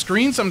go off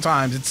screen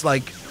sometimes. It's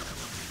like,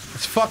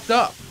 it's fucked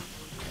up.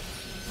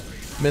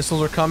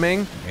 Missiles are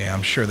coming. Yeah,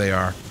 I'm sure they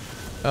are.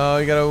 Oh,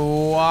 you gotta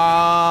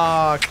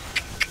walk.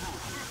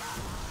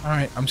 All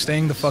right, I'm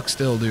staying the fuck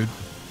still, dude.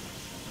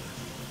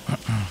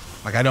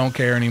 Like, I don't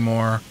care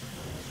anymore.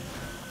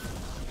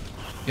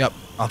 Yep,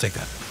 I'll take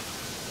that.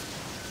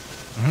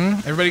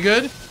 Everybody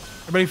good?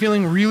 Everybody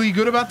feeling really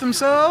good about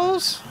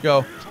themselves?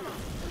 Go.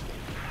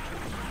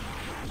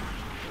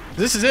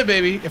 This is it,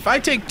 baby. If I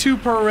take 2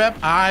 per rep,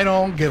 I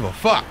don't give a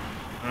fuck.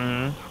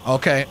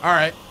 Okay, all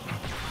right.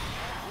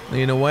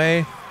 Lean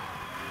away.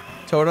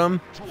 Totem.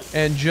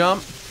 And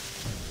jump.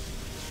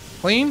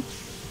 Clean?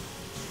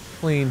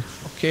 Clean.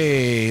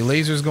 Okay,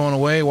 lasers going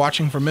away.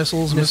 Watching for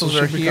missiles. Missiles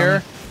are should be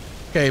here. coming.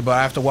 Okay, but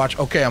I have to watch.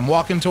 Okay, I'm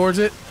walking towards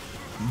it.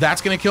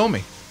 That's going to kill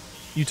me.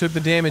 You took the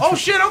damage. Oh,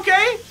 shit,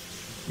 okay.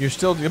 You're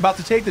still about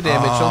to take the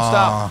damage. Don't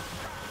stop.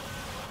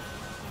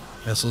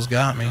 Missiles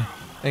got me.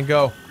 And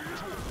go.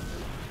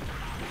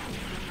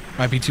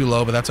 Might be too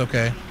low, but that's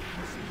okay.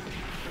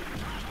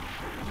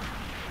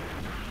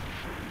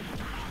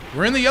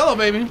 We're in the yellow,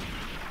 baby.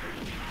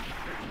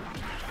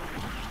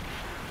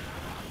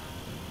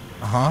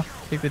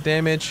 Take the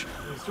damage.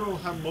 They still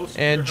have most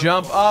And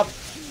jump up.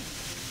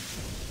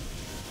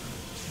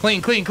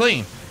 Clean, clean,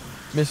 clean.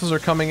 Missiles are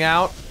coming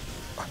out.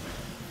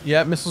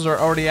 Yeah, missiles are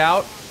already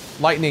out.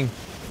 Lightning.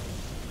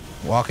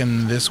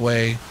 Walking this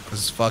way,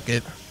 because fuck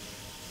it.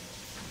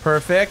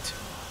 Perfect.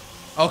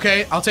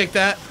 Okay, I'll take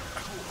that.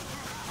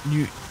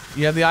 You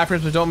have the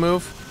iframes, but don't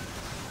move.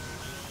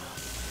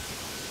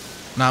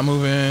 Not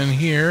moving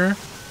here.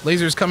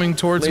 Lasers coming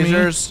towards me.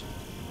 Lasers.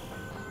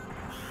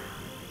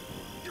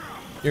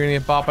 You're gonna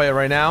get bopped by it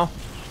right now.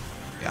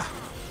 Yeah.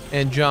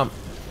 And jump.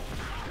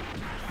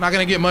 Not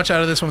gonna get much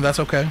out of this one, but that's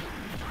okay.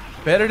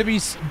 Better to be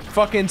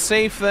fucking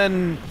safe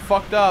than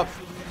fucked up.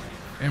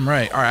 I'm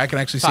right. All right, I can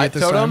actually see it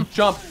this totem. time.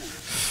 Jump.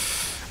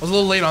 I was a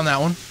little late on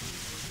that one.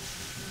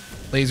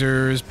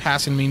 Lasers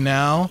passing me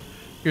now.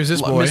 Here's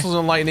this boy. Missiles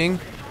and lightning.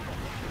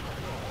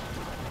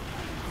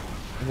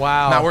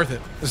 Wow. Not worth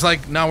it. It's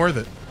like not worth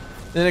it.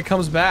 Then it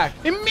comes back.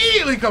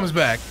 Immediately comes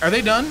back. Are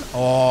they done?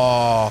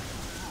 Oh,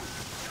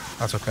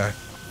 that's okay.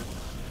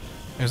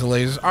 There's the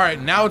lasers. All right,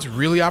 now it's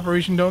really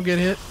Operation Don't Get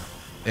Hit.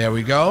 There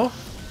we go.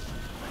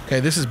 Okay,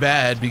 this is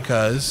bad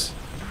because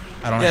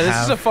I don't have... Yeah,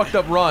 this is a fucked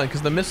up run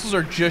because the missiles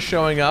are just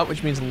showing up,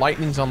 which means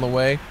lightning's on the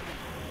way.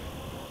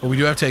 But we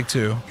do have take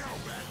 2.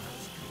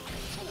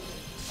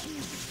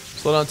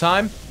 Slow down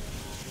time.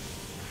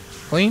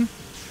 Clean.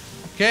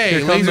 Okay,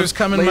 Here comes lasers the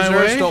coming lasers, my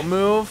way. Don't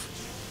move.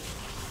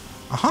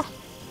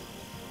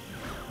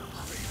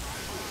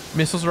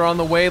 Missiles are on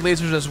the way.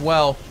 Lasers as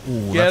well.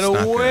 Ooh, Get that's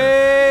not good.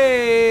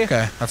 away.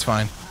 Okay, that's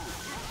fine.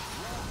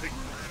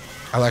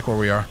 I like where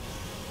we are.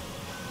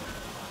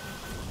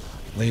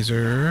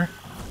 Laser.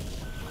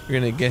 You're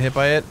gonna get hit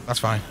by it. That's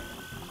fine.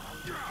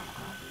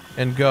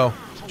 And go.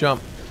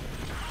 Jump.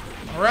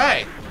 All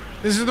right.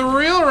 This is the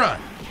real run.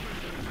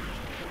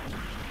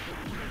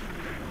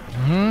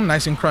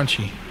 Nice and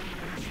crunchy.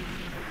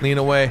 Lean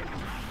away.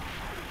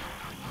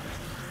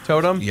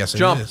 Totem. Yes, it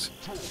Jump. is.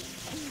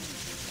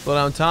 Slow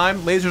down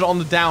time. Lasers on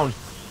the down.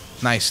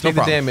 Nice. Take no the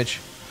problem. damage.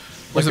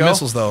 Where's Let the go.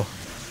 missiles, though?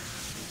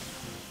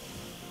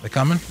 They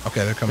coming?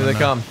 Okay, they're coming Here they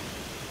now. come.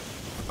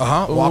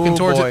 Walking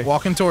towards boy. it.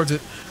 Walking towards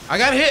it. I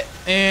got hit,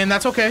 and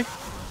that's okay.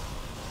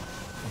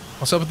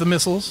 What's up with the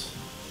missiles?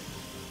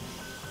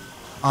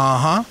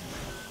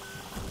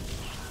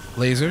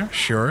 Laser,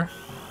 sure.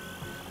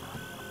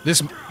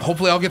 This,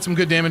 hopefully I'll get some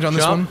good damage on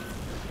Jump.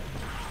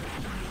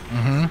 this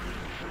one.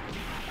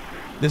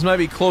 This might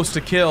be close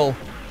to kill.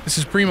 This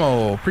is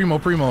primo.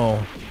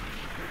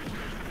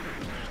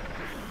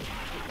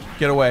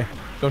 Get away.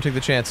 Don't take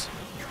the chance.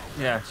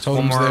 Yeah, just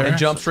Totem's one more. there. And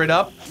jump straight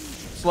up.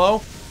 Slow.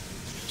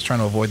 Just trying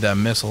to avoid that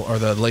missile, or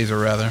the laser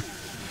rather.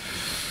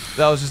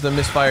 That was just a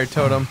misfired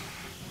totem.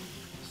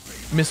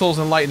 Missiles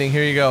and lightning.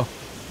 Here you go.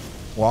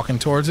 Walking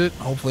towards it.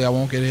 Hopefully I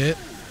won't get hit.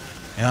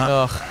 Yeah,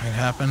 Ugh. it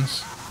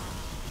happens.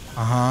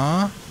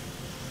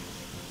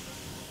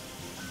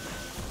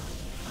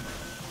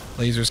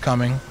 Laser's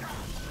coming.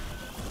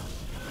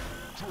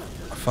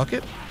 Fuck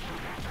it.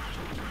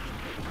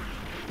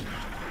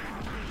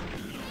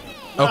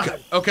 Okay.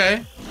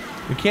 Okay.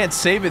 We can't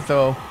save it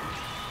though.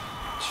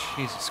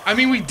 Jesus. I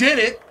mean, we did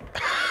it.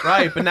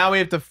 Right, but now we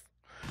have to.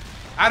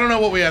 I don't know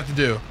what we have to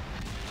do.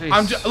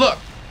 Jeez. Look.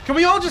 Can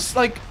we all just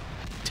like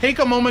take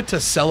a moment to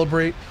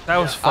celebrate? That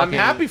was fucking. I'm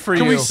happy for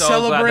Can you. we so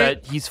celebrate?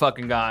 glad that he's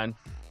fucking gone.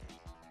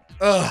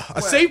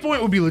 A save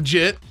point would be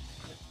legit.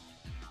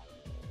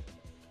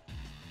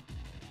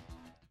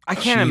 I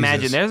can't Jesus.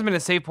 imagine. There hasn't been a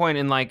save point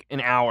in like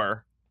an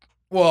hour.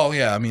 Well,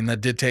 yeah, I mean, that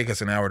did take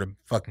us an hour to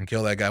fucking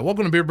kill that guy.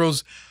 Welcome to Beer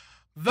Bros,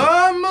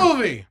 the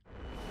movie,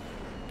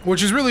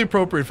 which is really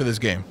appropriate for this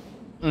game.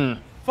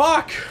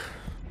 Fuck.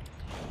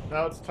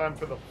 Now it's time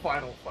for the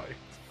final fight.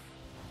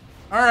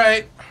 All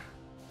right.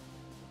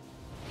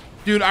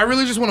 Dude, I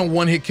really just want to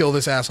one-hit kill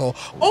this asshole.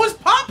 Oh, his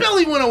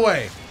Potbelly went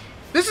away.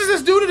 This is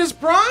this dude at his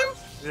prime?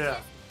 Yeah.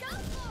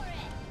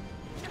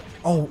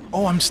 Oh,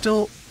 I'm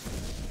still...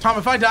 Tom,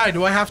 if I die,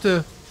 do I have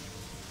to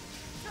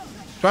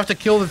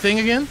kill the thing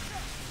again?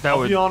 That I'll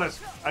would be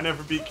honest, I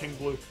never beat King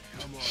Blue.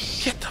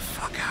 Get the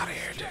fuck out of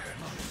here, dude.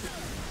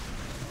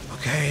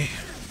 Okay.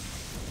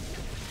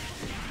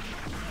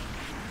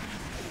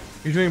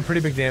 You're doing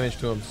pretty big damage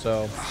to him,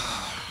 so.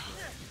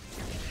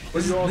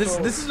 But you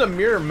also, This is a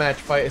mirror match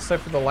fight,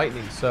 except for the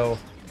lightning. So.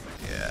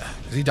 Yeah.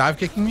 Is he dive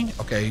kicking me?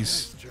 Okay,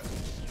 he's...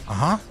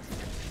 Uh-huh.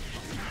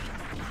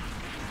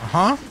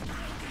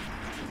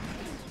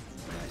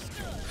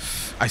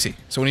 I see.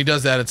 So when he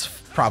does that, it's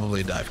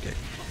probably a dive kick.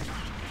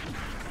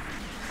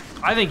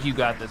 I think you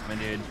got this, my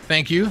dude.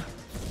 Thank you.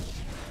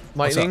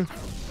 Lightning.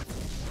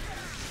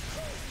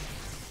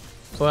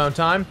 Slow down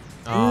time.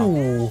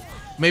 Ooh.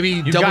 Maybe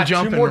You've double got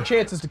jump two and... more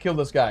chances to kill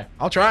this guy.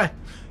 I'll try.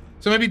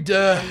 So maybe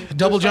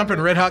double jump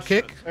and red hot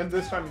kick? and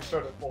this time you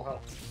start at full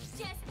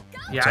health.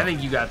 Yeah, I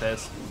think you got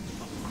this.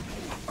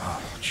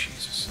 Oh,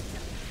 Jesus.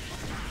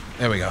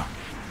 There we go.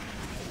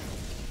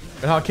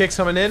 And how kicks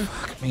coming in?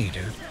 Fuck me,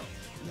 dude.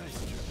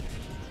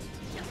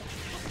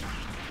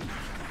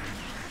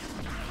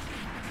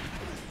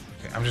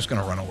 Okay, I'm just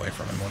gonna run away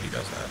from him when he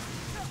does that.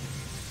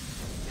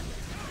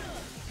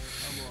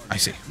 I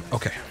see.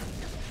 Okay.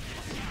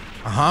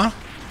 I'm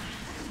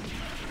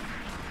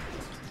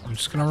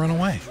just gonna run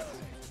away.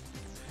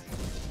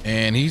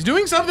 And he's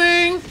doing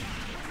something!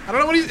 I don't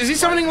know what is he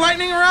summoning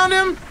lightning around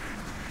him?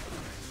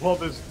 Well,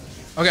 there's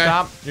Okay.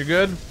 Stop. You're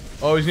good.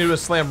 Oh, he's gonna do a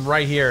slam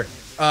right here.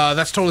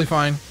 That's totally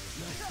fine.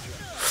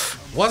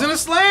 Wasn't a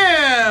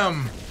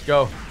slam!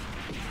 Go.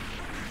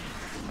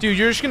 Dude,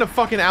 you're just gonna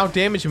fucking out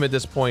damage him at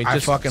this point. I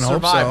Just fucking hope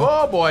survive. so.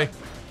 Oh boy.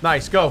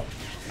 Nice. Go.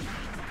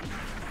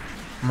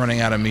 I'm running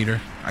out of meter.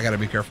 I gotta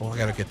be careful. I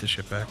gotta get this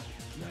shit back.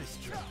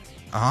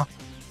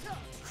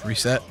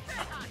 Reset.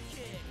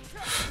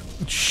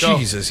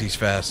 Jesus, he's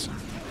fast.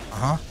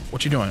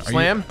 What you doing? Are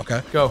Slam. You,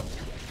 okay. Go.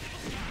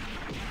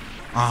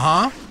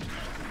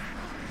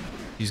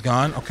 He's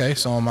gone. Okay,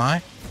 so am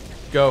I.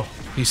 Go.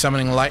 He's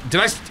summoning light.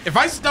 If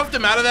I stuffed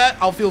him out of that,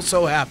 I'll feel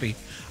so happy.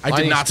 I did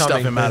Lightning's not stuff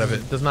coming. him out of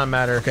it. Does not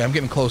matter. Okay, I'm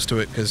getting close to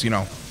it because, you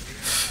know.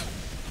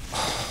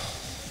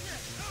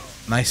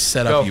 Nice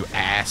setup, Go. you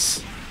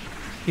ass.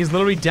 He's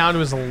literally down to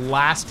his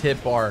last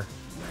hit bar.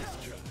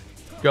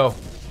 Go.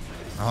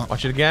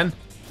 Watch it again.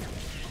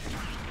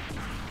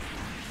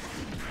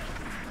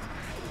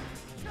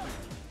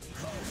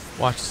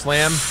 Watch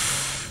slam.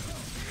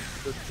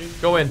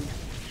 Go in.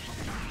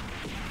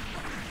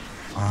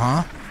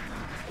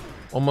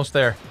 Almost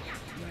there.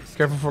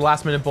 Careful for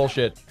last minute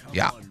bullshit.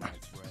 Yeah.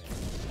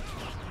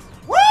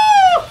 Woo!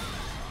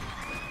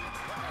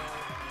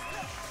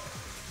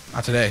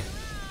 Not today.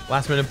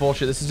 Last minute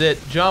bullshit. This is it.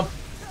 Jump.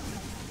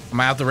 Am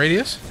I out the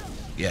radius?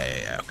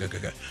 Yeah.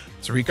 Good.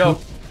 It's a recoup. Go.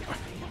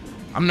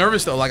 I'm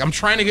nervous though. Like I'm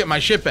trying to get my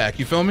shit back.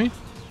 You feel me?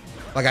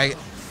 Like I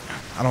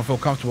don't feel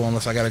comfortable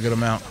unless I got a good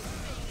amount.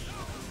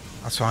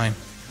 That's fine.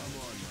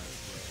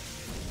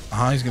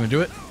 He's gonna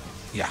do it.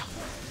 Yeah.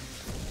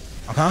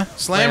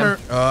 Slammer.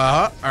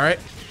 All right.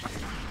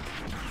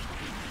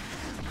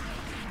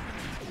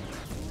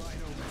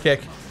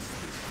 Kick.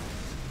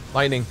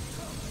 Lightning.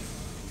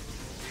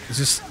 Is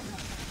this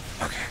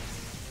okay?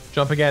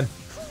 Jump again.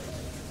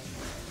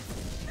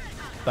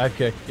 Dive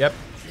kick. Yep.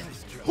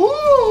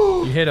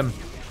 Woo! You hit him.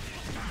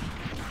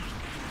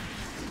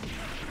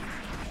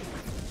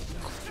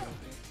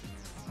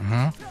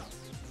 Mm-hmm.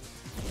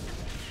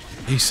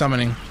 He's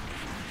summoning.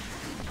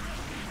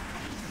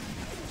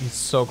 He's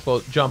so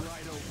close. Jump.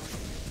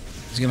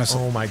 He's gonna.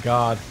 Oh my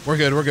god. We're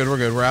good. We're good. We're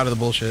good. We're out of the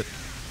bullshit.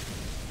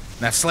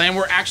 That slam.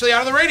 We're actually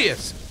out of the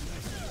radius.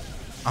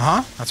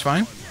 That's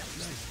fine.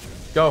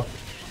 Go.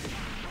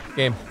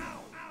 Game.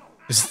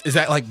 Is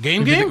that like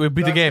game? We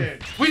beat the game.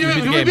 We beat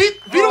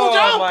Viewtiful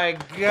Joe. Oh my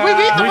god. We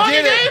beat the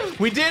fucking game.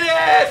 We did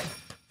it.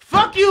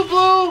 Fuck you,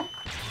 Blue.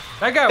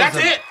 That guy was That's a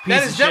it. piece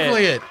That of is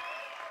definitely it.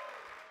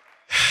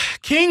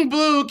 King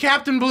Blue,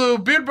 Captain Blue,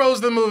 Beard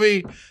Bros the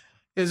movie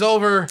is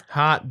over.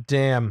 Hot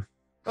damn.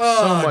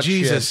 Oh, So much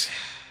Jesus. shit.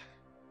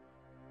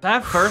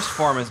 That first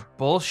form is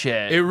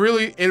bullshit. It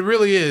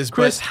really is.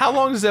 Chris, but how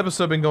long has this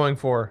episode been going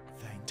for?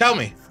 tell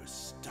me.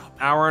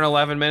 Hour and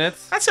 11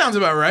 minutes. That sounds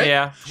about right.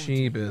 Yeah.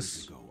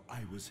 Jeebus.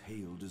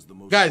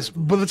 Guys,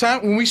 by the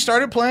time when we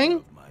started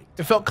playing,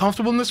 it felt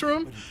comfortable in this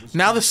room.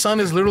 Now the sun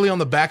is literally on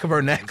the back of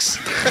our necks.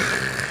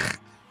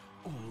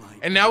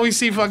 And now we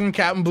see fucking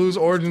Captain Blue's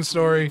origin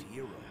story.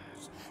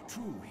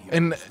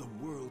 And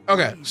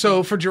okay,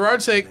 so for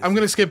Gerard's sake, I'm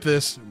gonna skip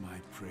this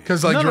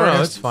because like Gerard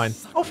no, it's fine.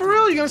 Oh, for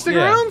real? You gonna stick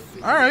around?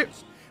 All right.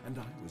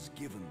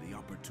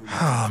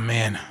 Oh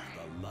man,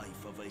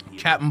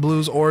 Captain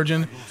Blue's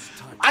origin.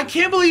 I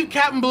can't believe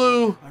Captain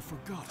Blue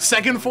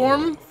second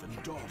form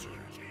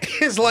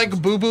is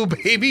like boo boo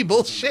baby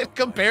bullshit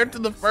compared to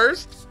the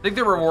first. I think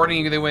they're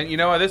rewarding you. They went, you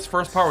know what? This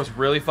first part was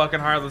really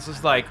fucking hard. Let's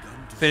just like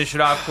finish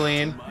it off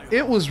clean.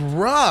 It was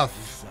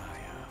rough.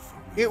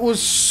 It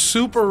was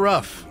super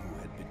rough.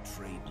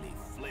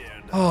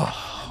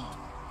 Oh.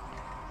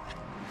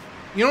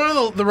 You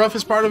know what the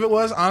roughest part of it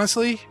was,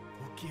 honestly?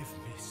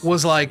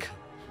 Was like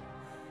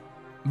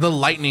the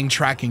lightning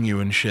tracking you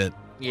and shit.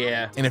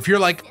 Yeah. And if you're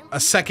like a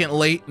second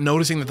late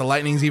noticing that the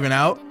lightning's even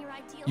out,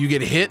 you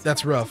get hit,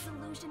 that's rough.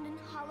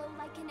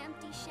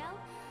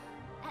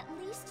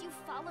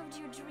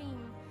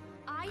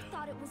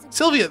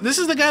 Silvia, this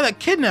is the guy that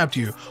kidnapped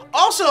you.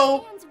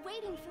 Also,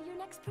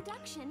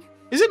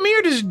 is it me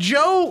or does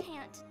Joe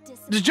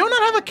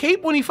not have a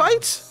cape when he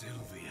fights?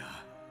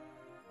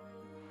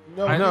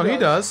 No, he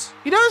does.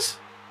 He does?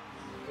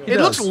 He it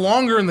does. looks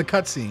longer in the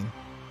cutscene.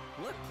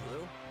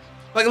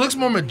 Like it looks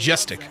more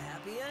majestic.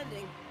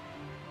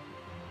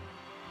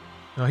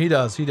 No, he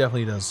does. He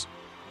definitely does.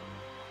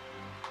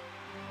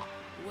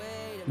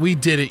 We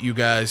did it, you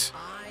guys.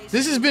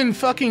 This has been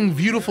fucking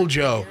Viewtiful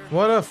Joe.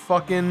 What a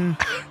fucking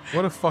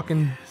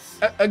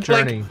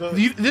journey.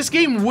 Like, this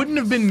game wouldn't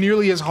have been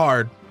nearly as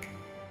hard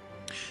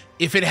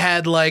if it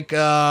had like,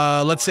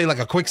 let's say like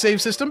a quick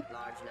save system.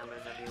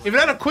 If it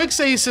had a quick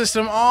save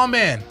system, oh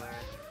man,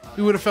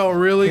 we would have felt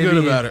really good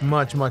about it.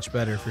 Much, much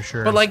better for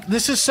sure. But like,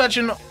 this is such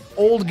an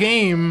old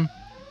game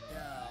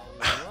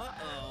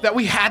that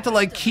we had to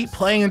like keep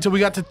playing until we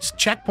got to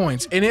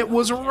checkpoints, and it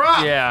was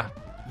rough. Yeah.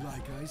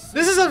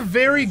 This is a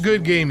very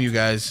good game, you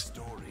guys.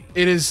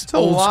 It is it's a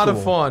lot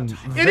of fun.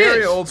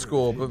 Very is. old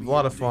school, but a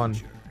lot of fun.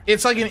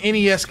 It's like an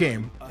NES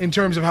game in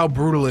terms of how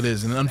brutal it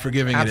is and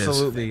unforgiving it is.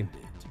 Absolutely.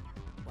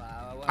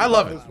 I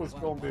love it. This was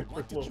going to be a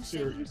quick little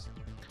series.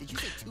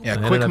 Yeah,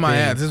 quick my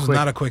ass. This was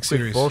not a quick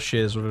series.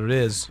 Bullshit is what it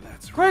is.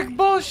 Quick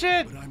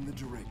bullshit. But I'm the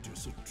director,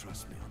 so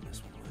trust me on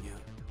this one, will you?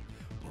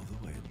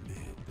 Although I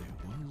admit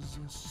there was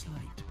a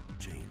slight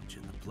change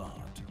in the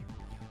plot.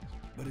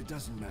 But it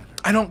doesn't matter.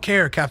 I don't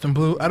care, Captain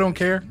Blue. I don't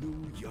care.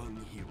 New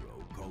young hero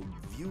called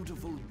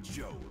Viewtiful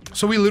Joe.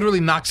 So we literally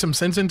knocked some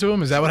sense into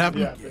him? Is that what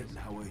happened? Yeah.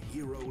 How a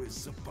hero is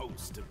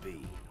supposed to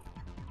be.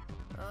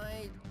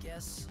 I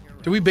guess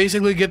you're Did we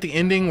basically get the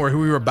ending where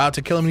we were about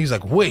to kill him and he's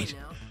like, wait,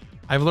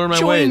 I've learned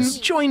my ways.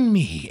 Join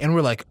me. And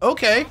we're like,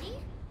 okay.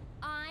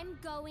 I'm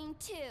going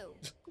too.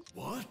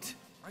 What?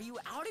 Are you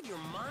out of your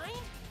mind?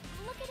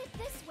 Look at it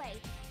this way.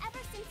 Ever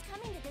since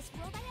coming to this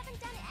world, I haven't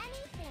done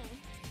anything.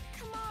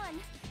 Come on,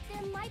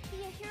 there might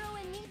be a hero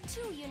in me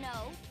too, you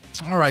know.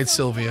 All right, So,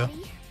 Silvia.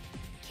 Daddy,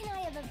 can I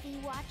have a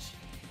V-Watch,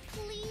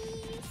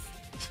 please?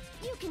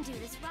 You can do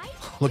this, right?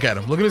 Look at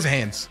him. Look at his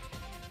hands.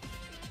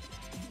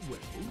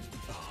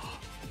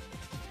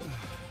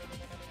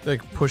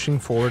 Like pushing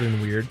forward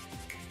and weird.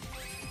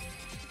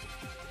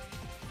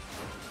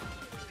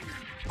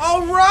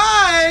 All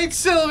right,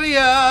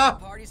 Silvia.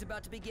 Party's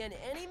about to begin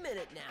any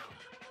minute now.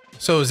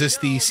 So is this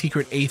the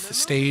secret 8th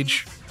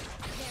stage?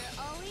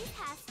 There always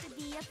has to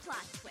be a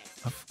plot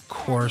twist. Of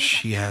course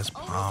she has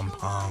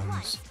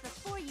pom-poms.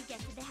 Before you get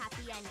to the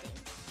happy ending.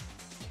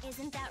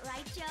 Isn't that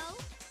right, Joe?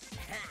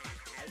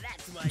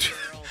 That's my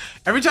girl.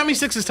 Every time he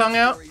sticks his tongue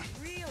out, Where he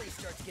really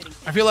starts getting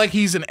I feel like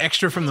he's an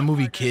extra from the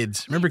movie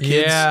Kids. Remember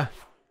Kids? Yeah.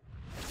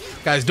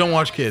 Guys, don't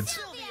watch Kids.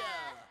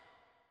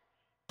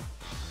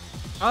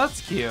 Oh,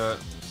 that's cute.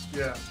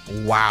 Yeah.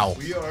 Wow.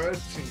 We are a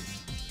team.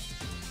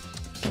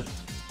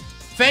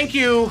 Thank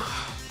you,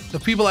 the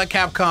people at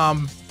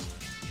Capcom,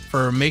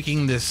 for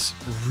making this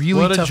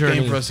really What a tough journey.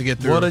 game for us to get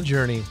through. What a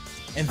journey.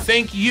 And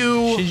thank you,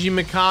 Shinji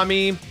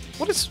Mikami,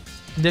 what is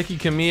Hideki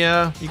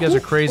Kamiya, you guys are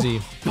crazy.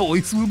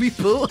 boys will be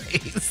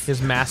boys?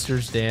 His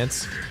master's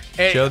dance.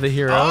 Hey, Joe the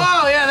hero.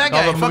 Oh yeah, that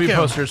guy. All the Fuck movie him.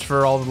 posters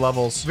for all the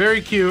levels.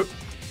 Very cute.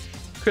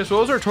 Chris,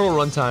 what was our total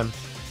runtime?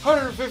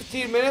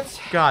 115 minutes.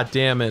 God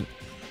damn it.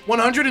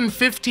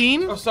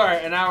 115? Oh, sorry,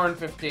 an hour and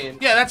 15.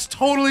 Yeah, that's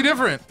totally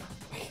different.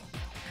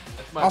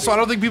 Also, I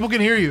don't think people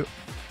can hear you.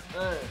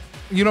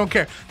 You don't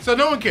care. So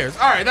no one cares.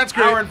 All right, that's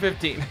great. Hour and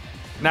 15.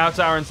 Now it's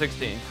hour and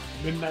 16.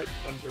 Midnight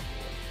Thunder.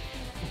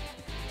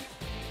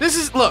 This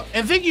is, look,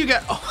 and think you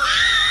got...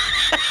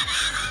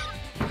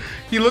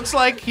 He looks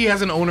like he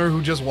has an owner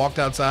who just walked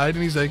outside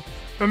and he's like,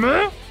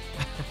 Mama?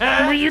 When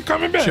are you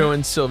coming back? Joe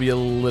and Silvia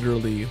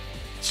literally...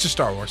 It's just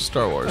Star Wars.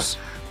 Star Wars.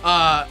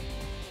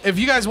 If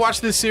you guys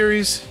watch this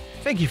series,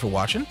 thank you for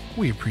watching.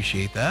 We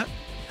appreciate that.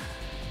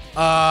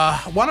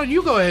 Why don't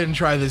you go ahead and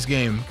try this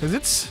game? Because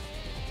it's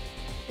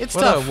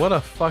tough. What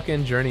a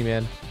fucking journey,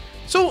 man.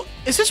 So,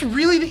 is this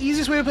really the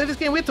easiest way to play this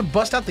game? We have to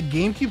bust out the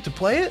GameCube to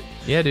play it?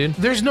 Yeah, dude.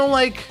 There's no,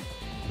 like,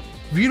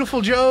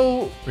 Viewtiful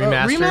Joe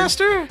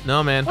remaster?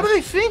 No, man. What are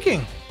they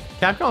thinking?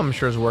 Capcom, I'm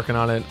sure, is working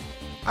on it.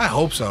 I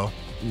hope so.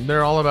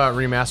 They're all about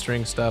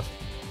remastering stuff.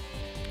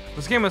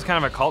 This game was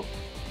kind of a cult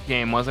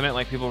game, wasn't it?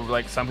 Like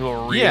some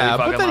people really yeah,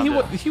 fucking but then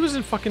loved he was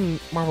in fucking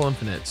Marvel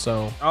Infinite,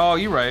 so. Oh,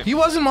 you're right. He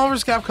was in Marvel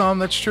vs. Capcom,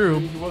 that's true.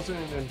 He wasn't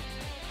in.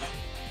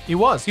 He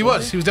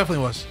definitely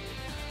was.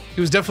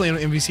 He was definitely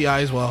in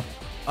MVCI as well.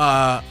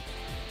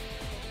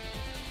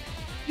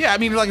 Yeah, I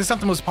mean, like, it's not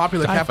the most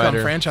popular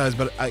Capcom franchise,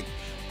 but I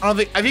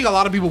think a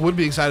lot of people would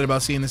be excited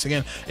about seeing this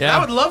again. Yeah. And I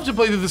would love to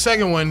play through the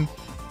second one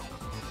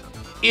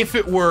if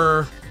it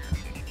were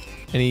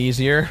any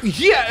easier.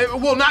 Yeah,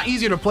 well, not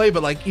easier to play,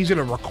 but like easier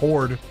to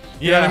record.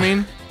 You know what I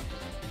mean?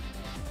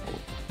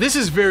 This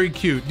is very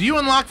cute. Do you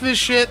unlock this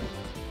shit?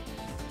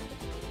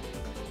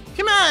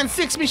 Come on,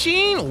 Six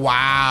Machine.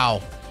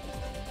 Wow.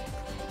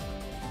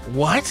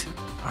 What?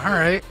 All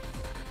right.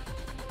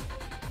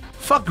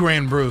 Fuck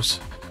Grand Bruce.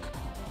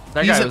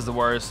 That guy was the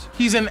worst.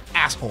 He's an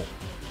asshole.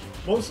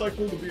 Most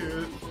likely to be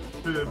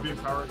a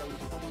power gun.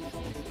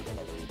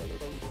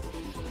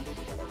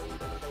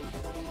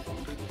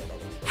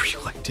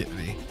 Real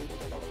activity.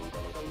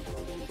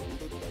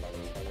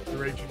 The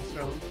Raging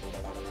Stone.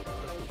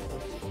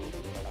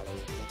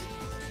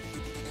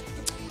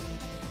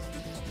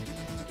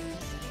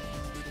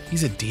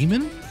 He's a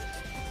demon?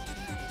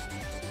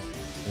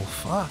 Well,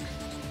 fuck.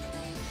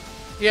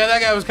 Yeah,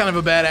 that guy was kind of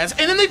a badass.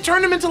 And then they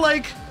turned him into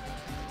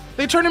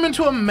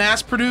a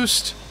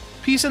mass-produced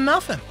piece of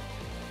nothing.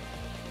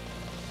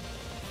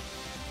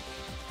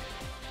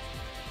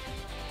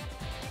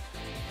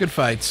 Good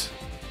fights.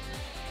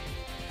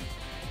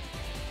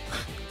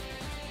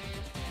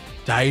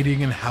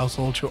 Dieting and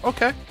household chores.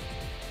 Okay.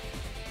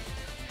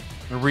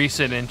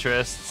 Recent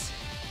interests.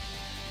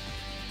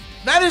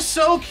 That is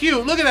so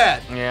cute. Look at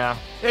that. Yeah.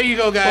 There you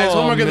go, guys.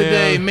 Homework of the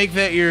day. Make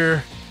that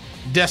your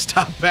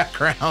desktop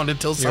background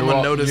until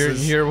someone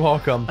notices. You're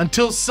welcome.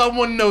 Until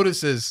someone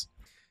notices.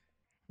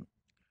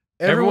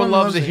 Everyone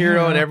loves a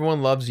hero and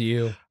everyone loves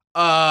you.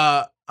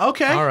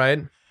 Okay. All right.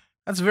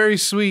 That's very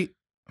sweet.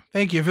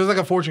 Thank you. It feels like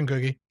a fortune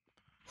cookie.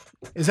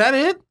 Is that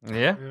it?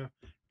 Yeah.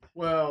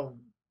 Well,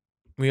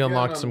 we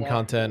unlocked some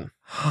content.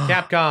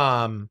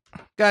 Capcom.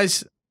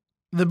 Guys,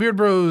 the Beard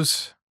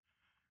Bros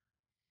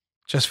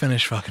just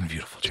finished fucking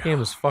Viewtiful Joe. This game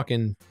was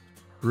fucking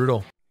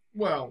brutal.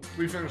 Well,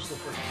 we finished the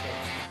first step.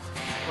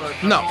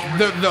 But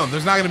No,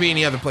 there's not going to be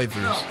any other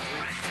playthroughs. No.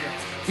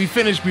 We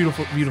finished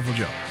Viewtiful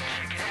Joe.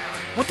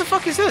 What the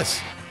fuck is this?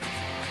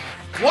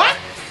 What?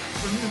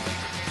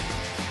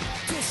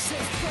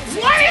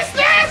 What is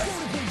this?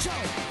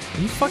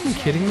 Are you fucking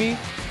kidding me?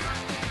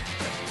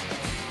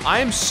 I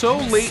am so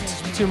late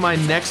to my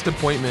next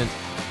appointment.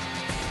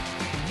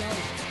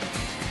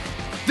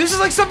 This is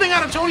like something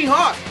out of Tony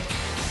Hawk.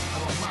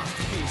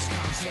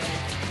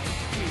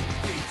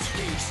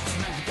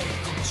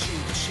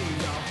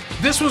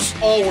 This was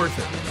all worth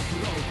it.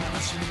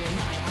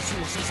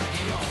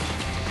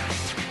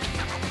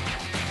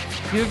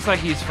 He looks like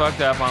he's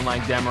fucked up on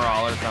like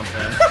Demerol or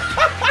something.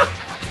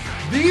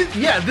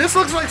 This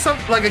looks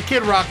like a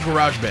Kid Rock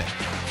garage band.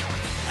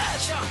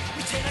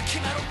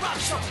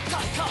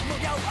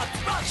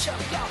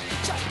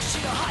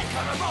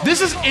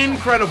 This is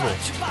incredible.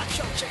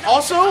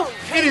 Also,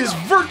 it is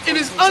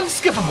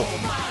unskippable.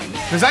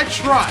 Because I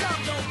tried.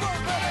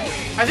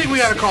 I think we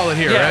gotta call it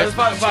here, right?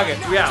 Let's fuck it.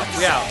 We out.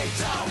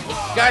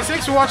 Guys,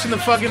 thanks for watching the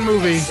fucking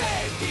movie.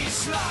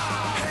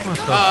 What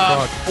the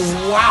fuck?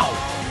 Wow.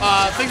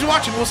 Thanks for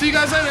watching. We'll see you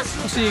guys later.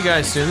 We'll see you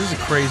guys soon. This is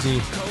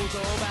crazy.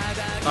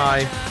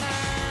 Bye.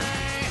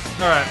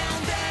 All right.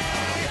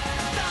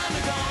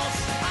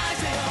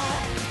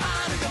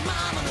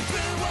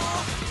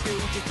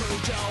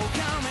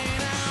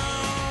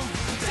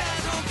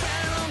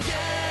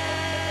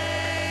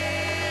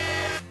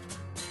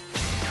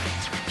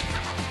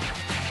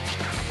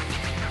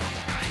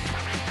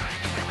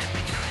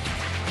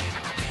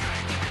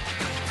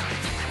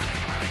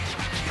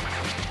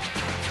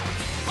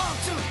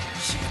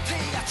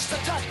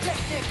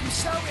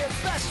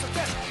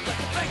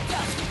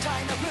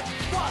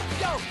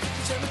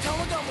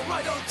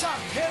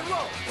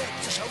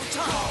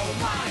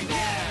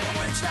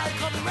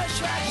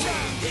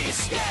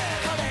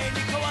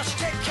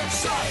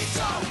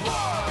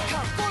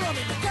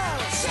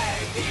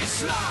 Save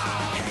this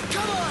life.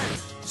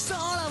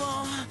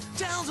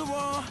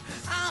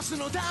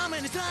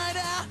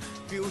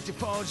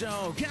 Viewtiful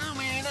Joe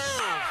coming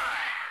out.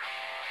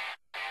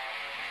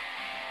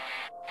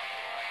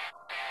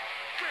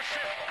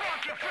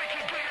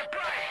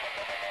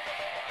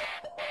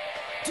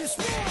 This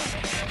one.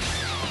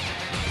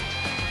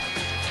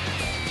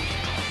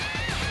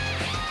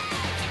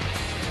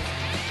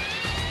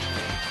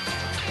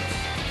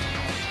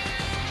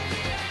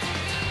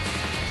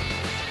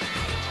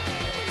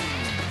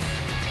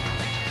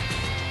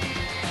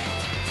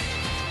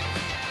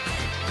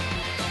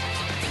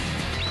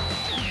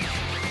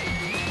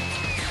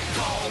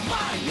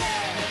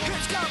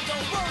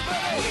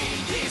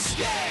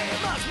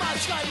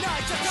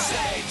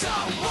 Say the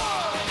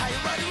word. Are you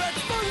ready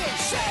for it?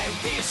 Save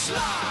this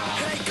life.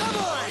 Hey, come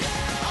on.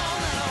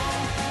 All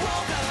alone,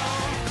 walk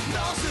alone. ど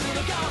うするの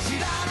かを知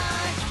らな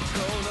い。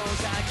この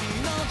先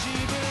の自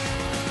分。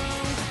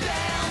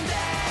Damn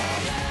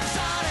day。さ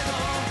れど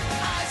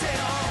愛せ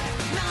よ。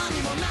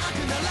何もな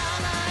くなら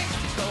ない。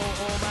遠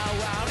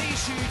回り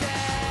して。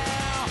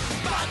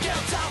Back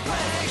up the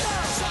way。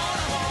空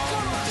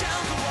もジャ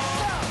ンプを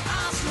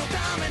明日の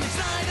ために繋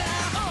いで。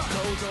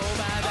言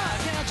葉だ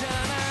けじゃな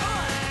い。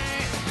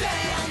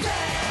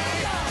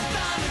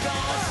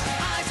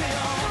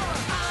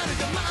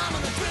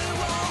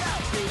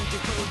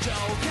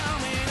Joe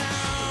coming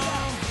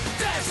out.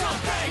 There's no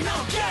pain, no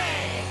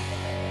gain.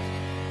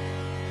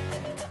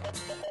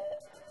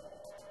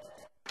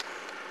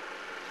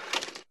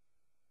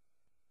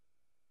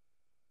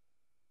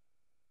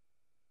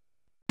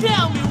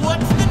 Tell me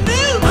what's the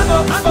news. I'm a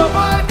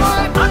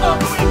I'm a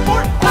moving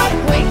forth.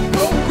 Wait,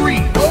 go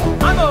green.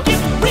 I'm a get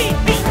repeat.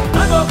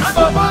 I'm a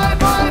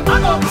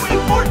I'm a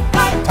moving forth.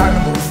 Time to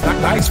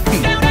move. Nice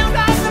feet.